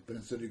sorry. But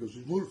instead he goes,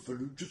 what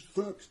offended? Just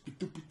facts.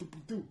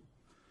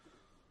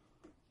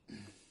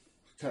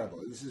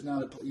 Terrible. This is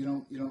not you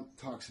don't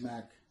talk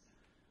smack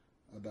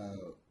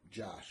about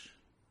Josh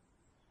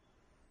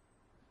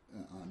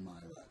on my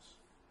lives.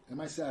 Am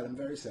I sad? I'm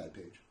very sad,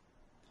 Paige.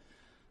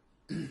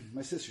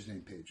 My sister's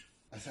name, Paige.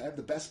 I have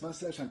the best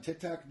mustache on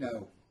TikTok?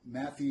 No.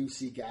 Matthew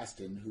C.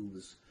 Gaston, who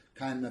was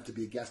kind enough to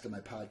be a guest on my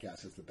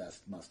podcast, has the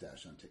best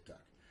mustache on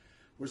TikTok.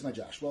 Where's my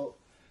Josh? Well,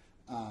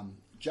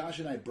 Josh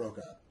and I broke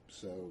up,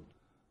 so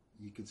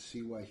you could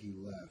see why he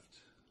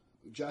left.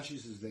 Josh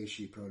uses they,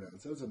 she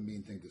pronouns. That was a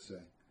mean thing to say.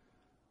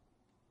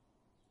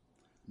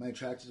 Am I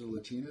attracted to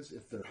Latinas?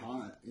 If they're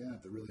hot, yeah,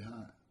 if they're really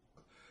hot.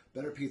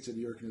 Better pizza,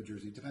 New York, New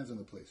Jersey. Depends on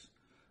the place.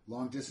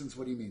 Long distance,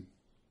 what do you mean?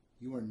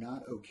 You are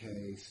not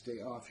okay.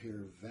 Stay off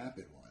here,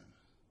 vapid one.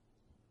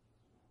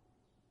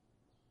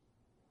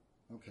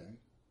 Okay.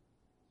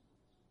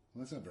 Well,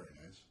 that's not very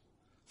nice.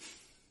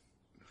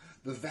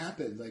 The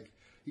vapid,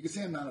 You can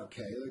say I'm not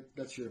okay. Like,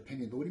 that's your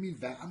opinion. But what do you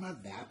mean I'm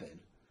not vapid?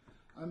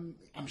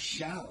 I'm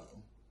shallow,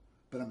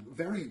 but I'm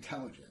very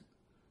intelligent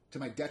to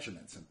my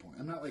detriment at some point.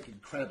 I'm not like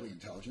incredibly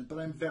intelligent, but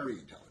I'm very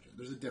intelligent.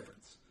 There's a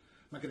difference.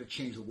 I'm not going to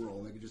change the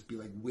world. I could just be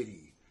like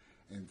witty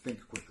and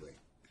think quickly.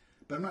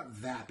 But I'm not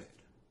vapid.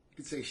 You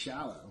could say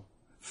shallow,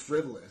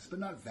 frivolous, but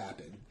not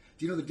vapid.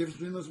 Do you know the difference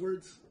between those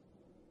words?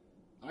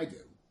 I do.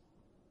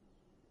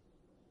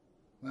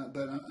 Well,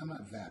 but I'm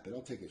not vapid.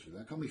 I'll take issue with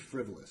that. Call me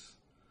frivolous.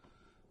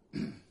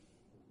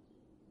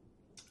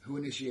 Who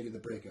initiated the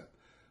breakup?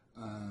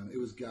 It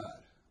was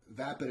God.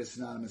 Vapid is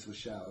synonymous with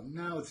shallow.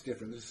 Now it's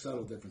different. There's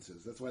subtle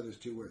differences. That's why there's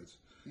two words.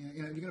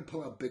 You know, if you're going to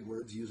pull out big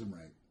words, use them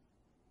right.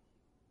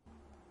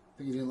 I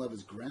think he didn't love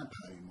his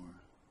grandpa anymore.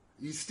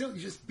 You're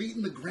just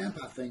beating the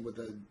grandpa thing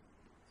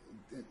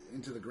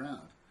into the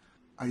ground.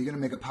 Are you going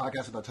to make a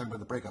podcast about talking about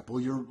the breakup? Well,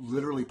 you're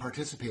literally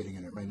participating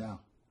in it right now.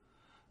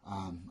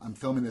 I'm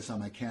filming this on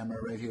my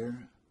camera right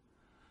here.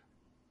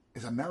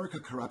 Is America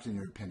corrupt in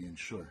your opinion?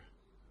 Sure.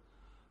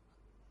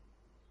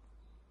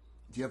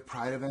 Do you have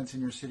pride events in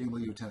your city?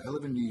 Will you attend? I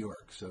live in New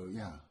York, so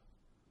yeah.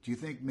 Do you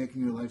think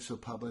making your life so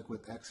public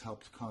with X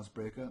helped cause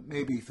breakup?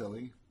 Maybe,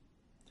 Philly.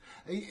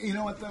 You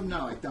know what, though?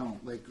 No, I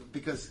don't.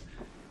 Because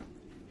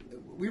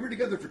we were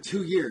together for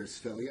 2 years,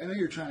 Philly. I know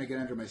you're trying to get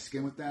under my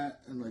skin with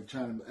that and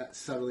trying to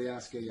subtly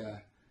ask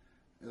a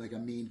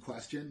mean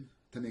question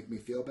to make me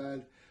feel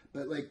bad.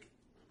 But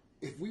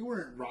if we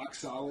weren't rock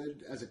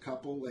solid as a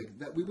couple,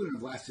 that, we wouldn't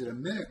have lasted a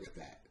minute with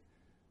that.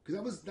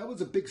 Because that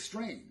was a big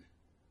strain.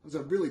 It was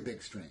a really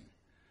big strain.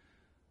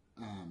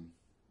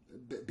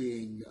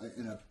 Being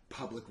in a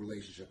public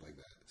relationship like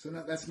that. So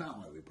that's not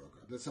why we broke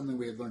up. That's something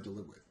we had learned to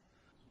live with.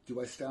 Do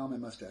I style my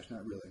mustache?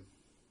 Not really.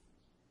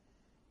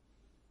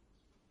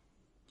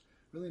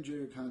 Really enjoy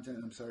your content.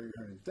 I'm sorry you're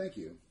hurting. Thank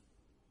you.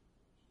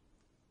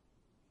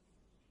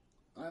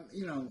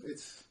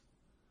 It's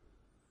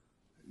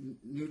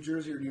New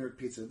Jersey or New York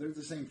pizza. They're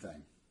the same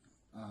thing.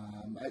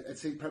 I'd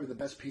say probably the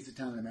best pizza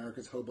town in America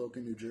is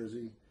Hoboken, New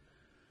Jersey.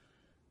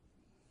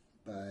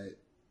 But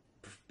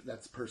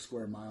that's per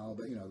square mile.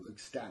 But,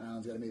 Staten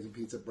Island's got amazing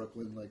pizza.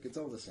 Brooklyn, it's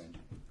all the same.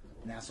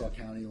 Nassau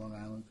County, Long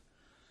Island.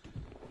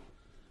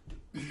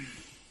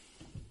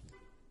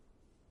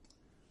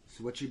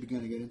 So what you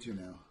begin to get into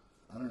now?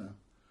 I don't know.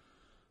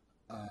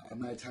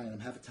 I'm not Italian. I'm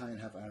half Italian,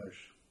 half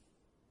Irish.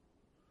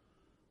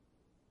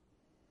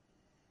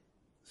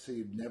 So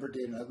you'd never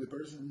date an ugly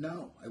person?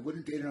 No, I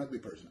wouldn't date an ugly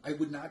person. I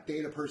would not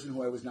date a person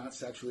who I was not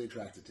sexually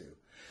attracted to.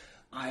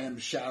 I am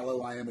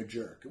shallow. I am a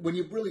jerk. When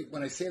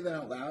I say that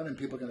out loud and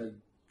people are going to,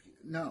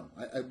 no,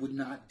 I would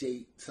not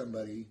date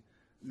somebody,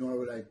 nor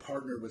would I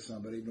partner with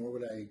somebody, nor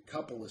would I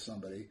couple with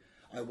somebody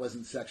I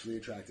wasn't sexually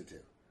attracted to.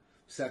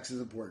 Sex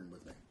is important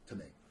to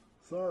me.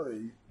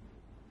 Sorry.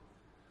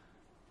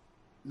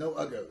 No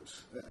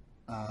uggos.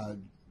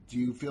 Do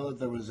you feel that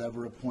there was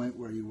ever a point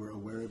where you were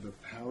aware of the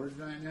power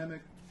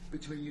dynamic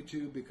between you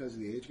two because of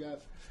the age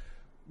gap?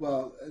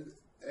 Well,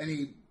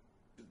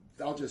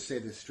 I'll just say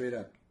this straight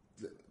up.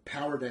 The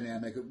power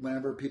dynamic,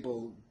 whenever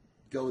people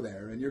go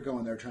there, and you're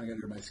going there trying to get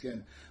under my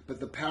skin,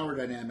 but the power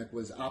dynamic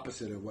was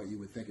opposite of what you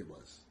would think it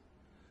was.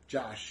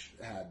 Josh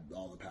had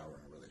all the power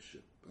in a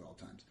relationship at all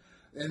times.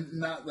 And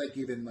not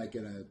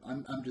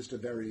I'm just a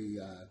very,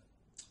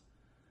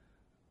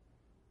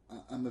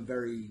 I'm a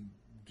very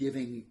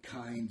giving,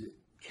 kind,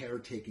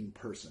 caretaking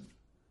person.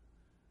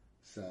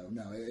 So,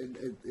 no,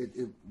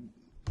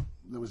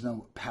 there was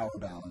no power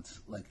balance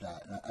like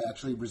that. And I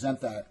actually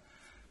resent that.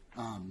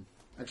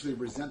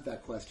 Resent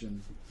that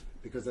question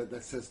because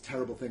that says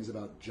terrible things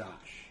about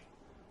Josh.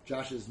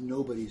 Josh is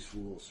nobody's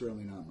fool,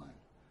 certainly not mine.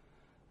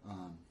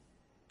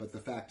 But the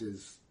fact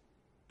is,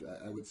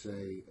 I would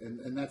say,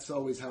 and that's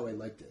always how I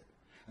liked it.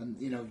 And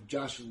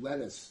Josh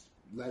let it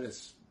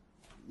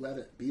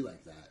be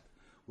like that,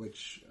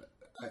 which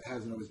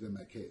hasn't always been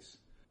my case.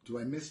 Do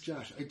I miss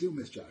Josh? I do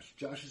miss Josh.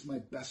 Josh is my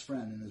best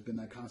friend and has been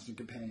my constant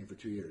companion for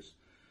 2 years.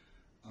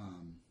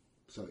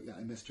 So yeah,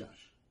 I miss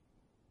Josh.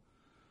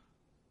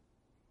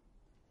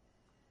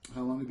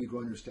 How long have you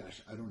grown your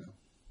stash? I don't know.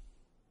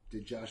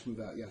 Did Josh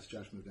move out? Yes,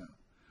 Josh moved out.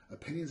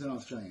 Opinions on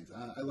Australians.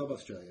 I love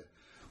Australia.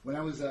 When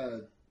I was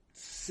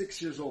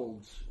 6 years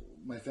old,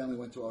 my family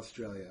went to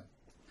Australia.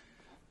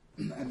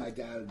 And my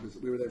dad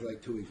we were there for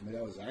 2 weeks. My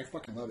dad was like, I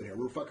fucking love it here.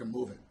 We're fucking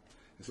moving.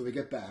 And so we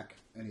get back,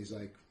 and he's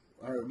like,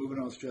 all right, we're moving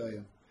to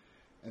Australia.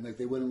 And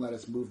they wouldn't let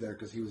us move there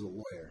because he was a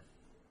lawyer.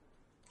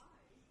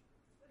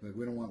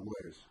 We don't want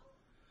lawyers.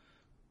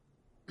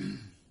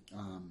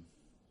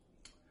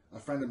 A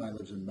friend of mine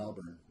lives in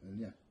Melbourne, and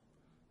yeah,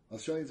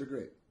 Australians are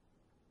great.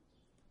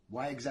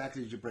 Why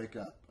exactly did you break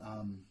up?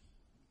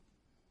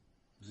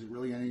 Is it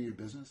really any of your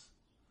business?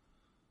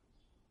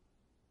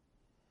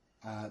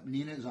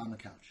 Nina is on the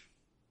couch.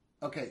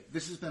 Okay,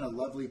 this has been a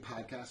lovely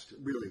podcast.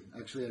 Really,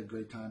 actually had a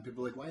great time.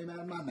 People are like, why are you mad?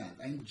 I'm not mad.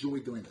 I enjoy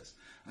doing this.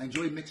 I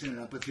enjoy mixing it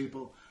up with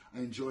people. I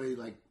enjoy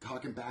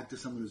talking back to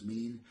someone who's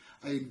mean.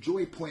 I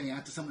enjoy pointing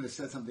out to someone who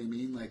said something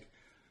mean,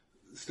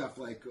 stuff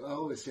like, I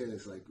always say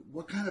this,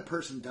 what kind of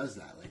person does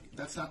that?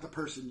 That's not the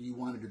person you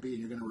wanted to be, and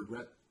you're going to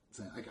regret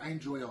saying. I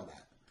enjoy all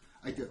that.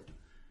 I do.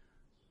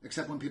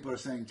 Except when people are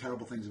saying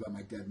terrible things about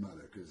my dead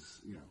mother,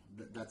 because,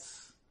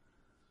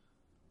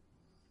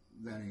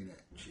 that ain't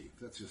it, Chief.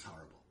 That's just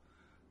horrible.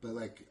 But,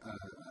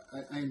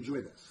 I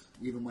enjoy this,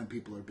 even when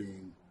people are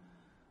being,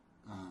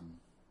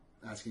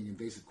 asking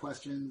invasive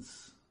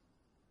questions.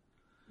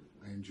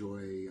 I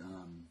enjoy,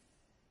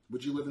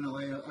 would you live in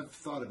LA? I've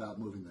thought about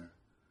moving there.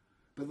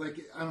 But,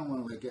 I don't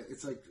want to,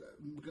 it's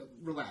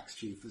relax,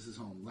 Chief. This is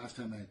home. Last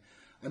time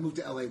I moved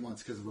to LA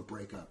once because of a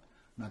breakup.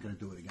 I'm not going to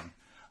do it again.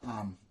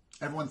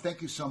 Everyone,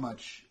 thank you so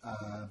much.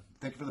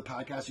 Thank you for the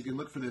podcast. You can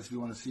look for this if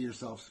you want to see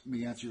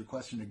me answer your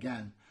question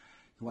again.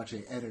 You can watch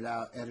a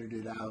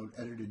edited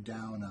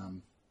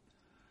down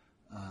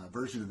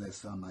version of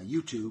this on my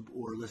YouTube,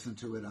 or listen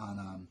to it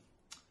on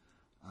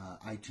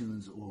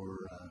iTunes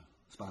or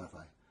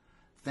Spotify.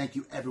 Thank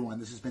you, everyone.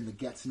 This has been the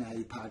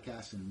GetsNatty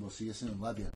Podcast, and we'll see you soon. Love you.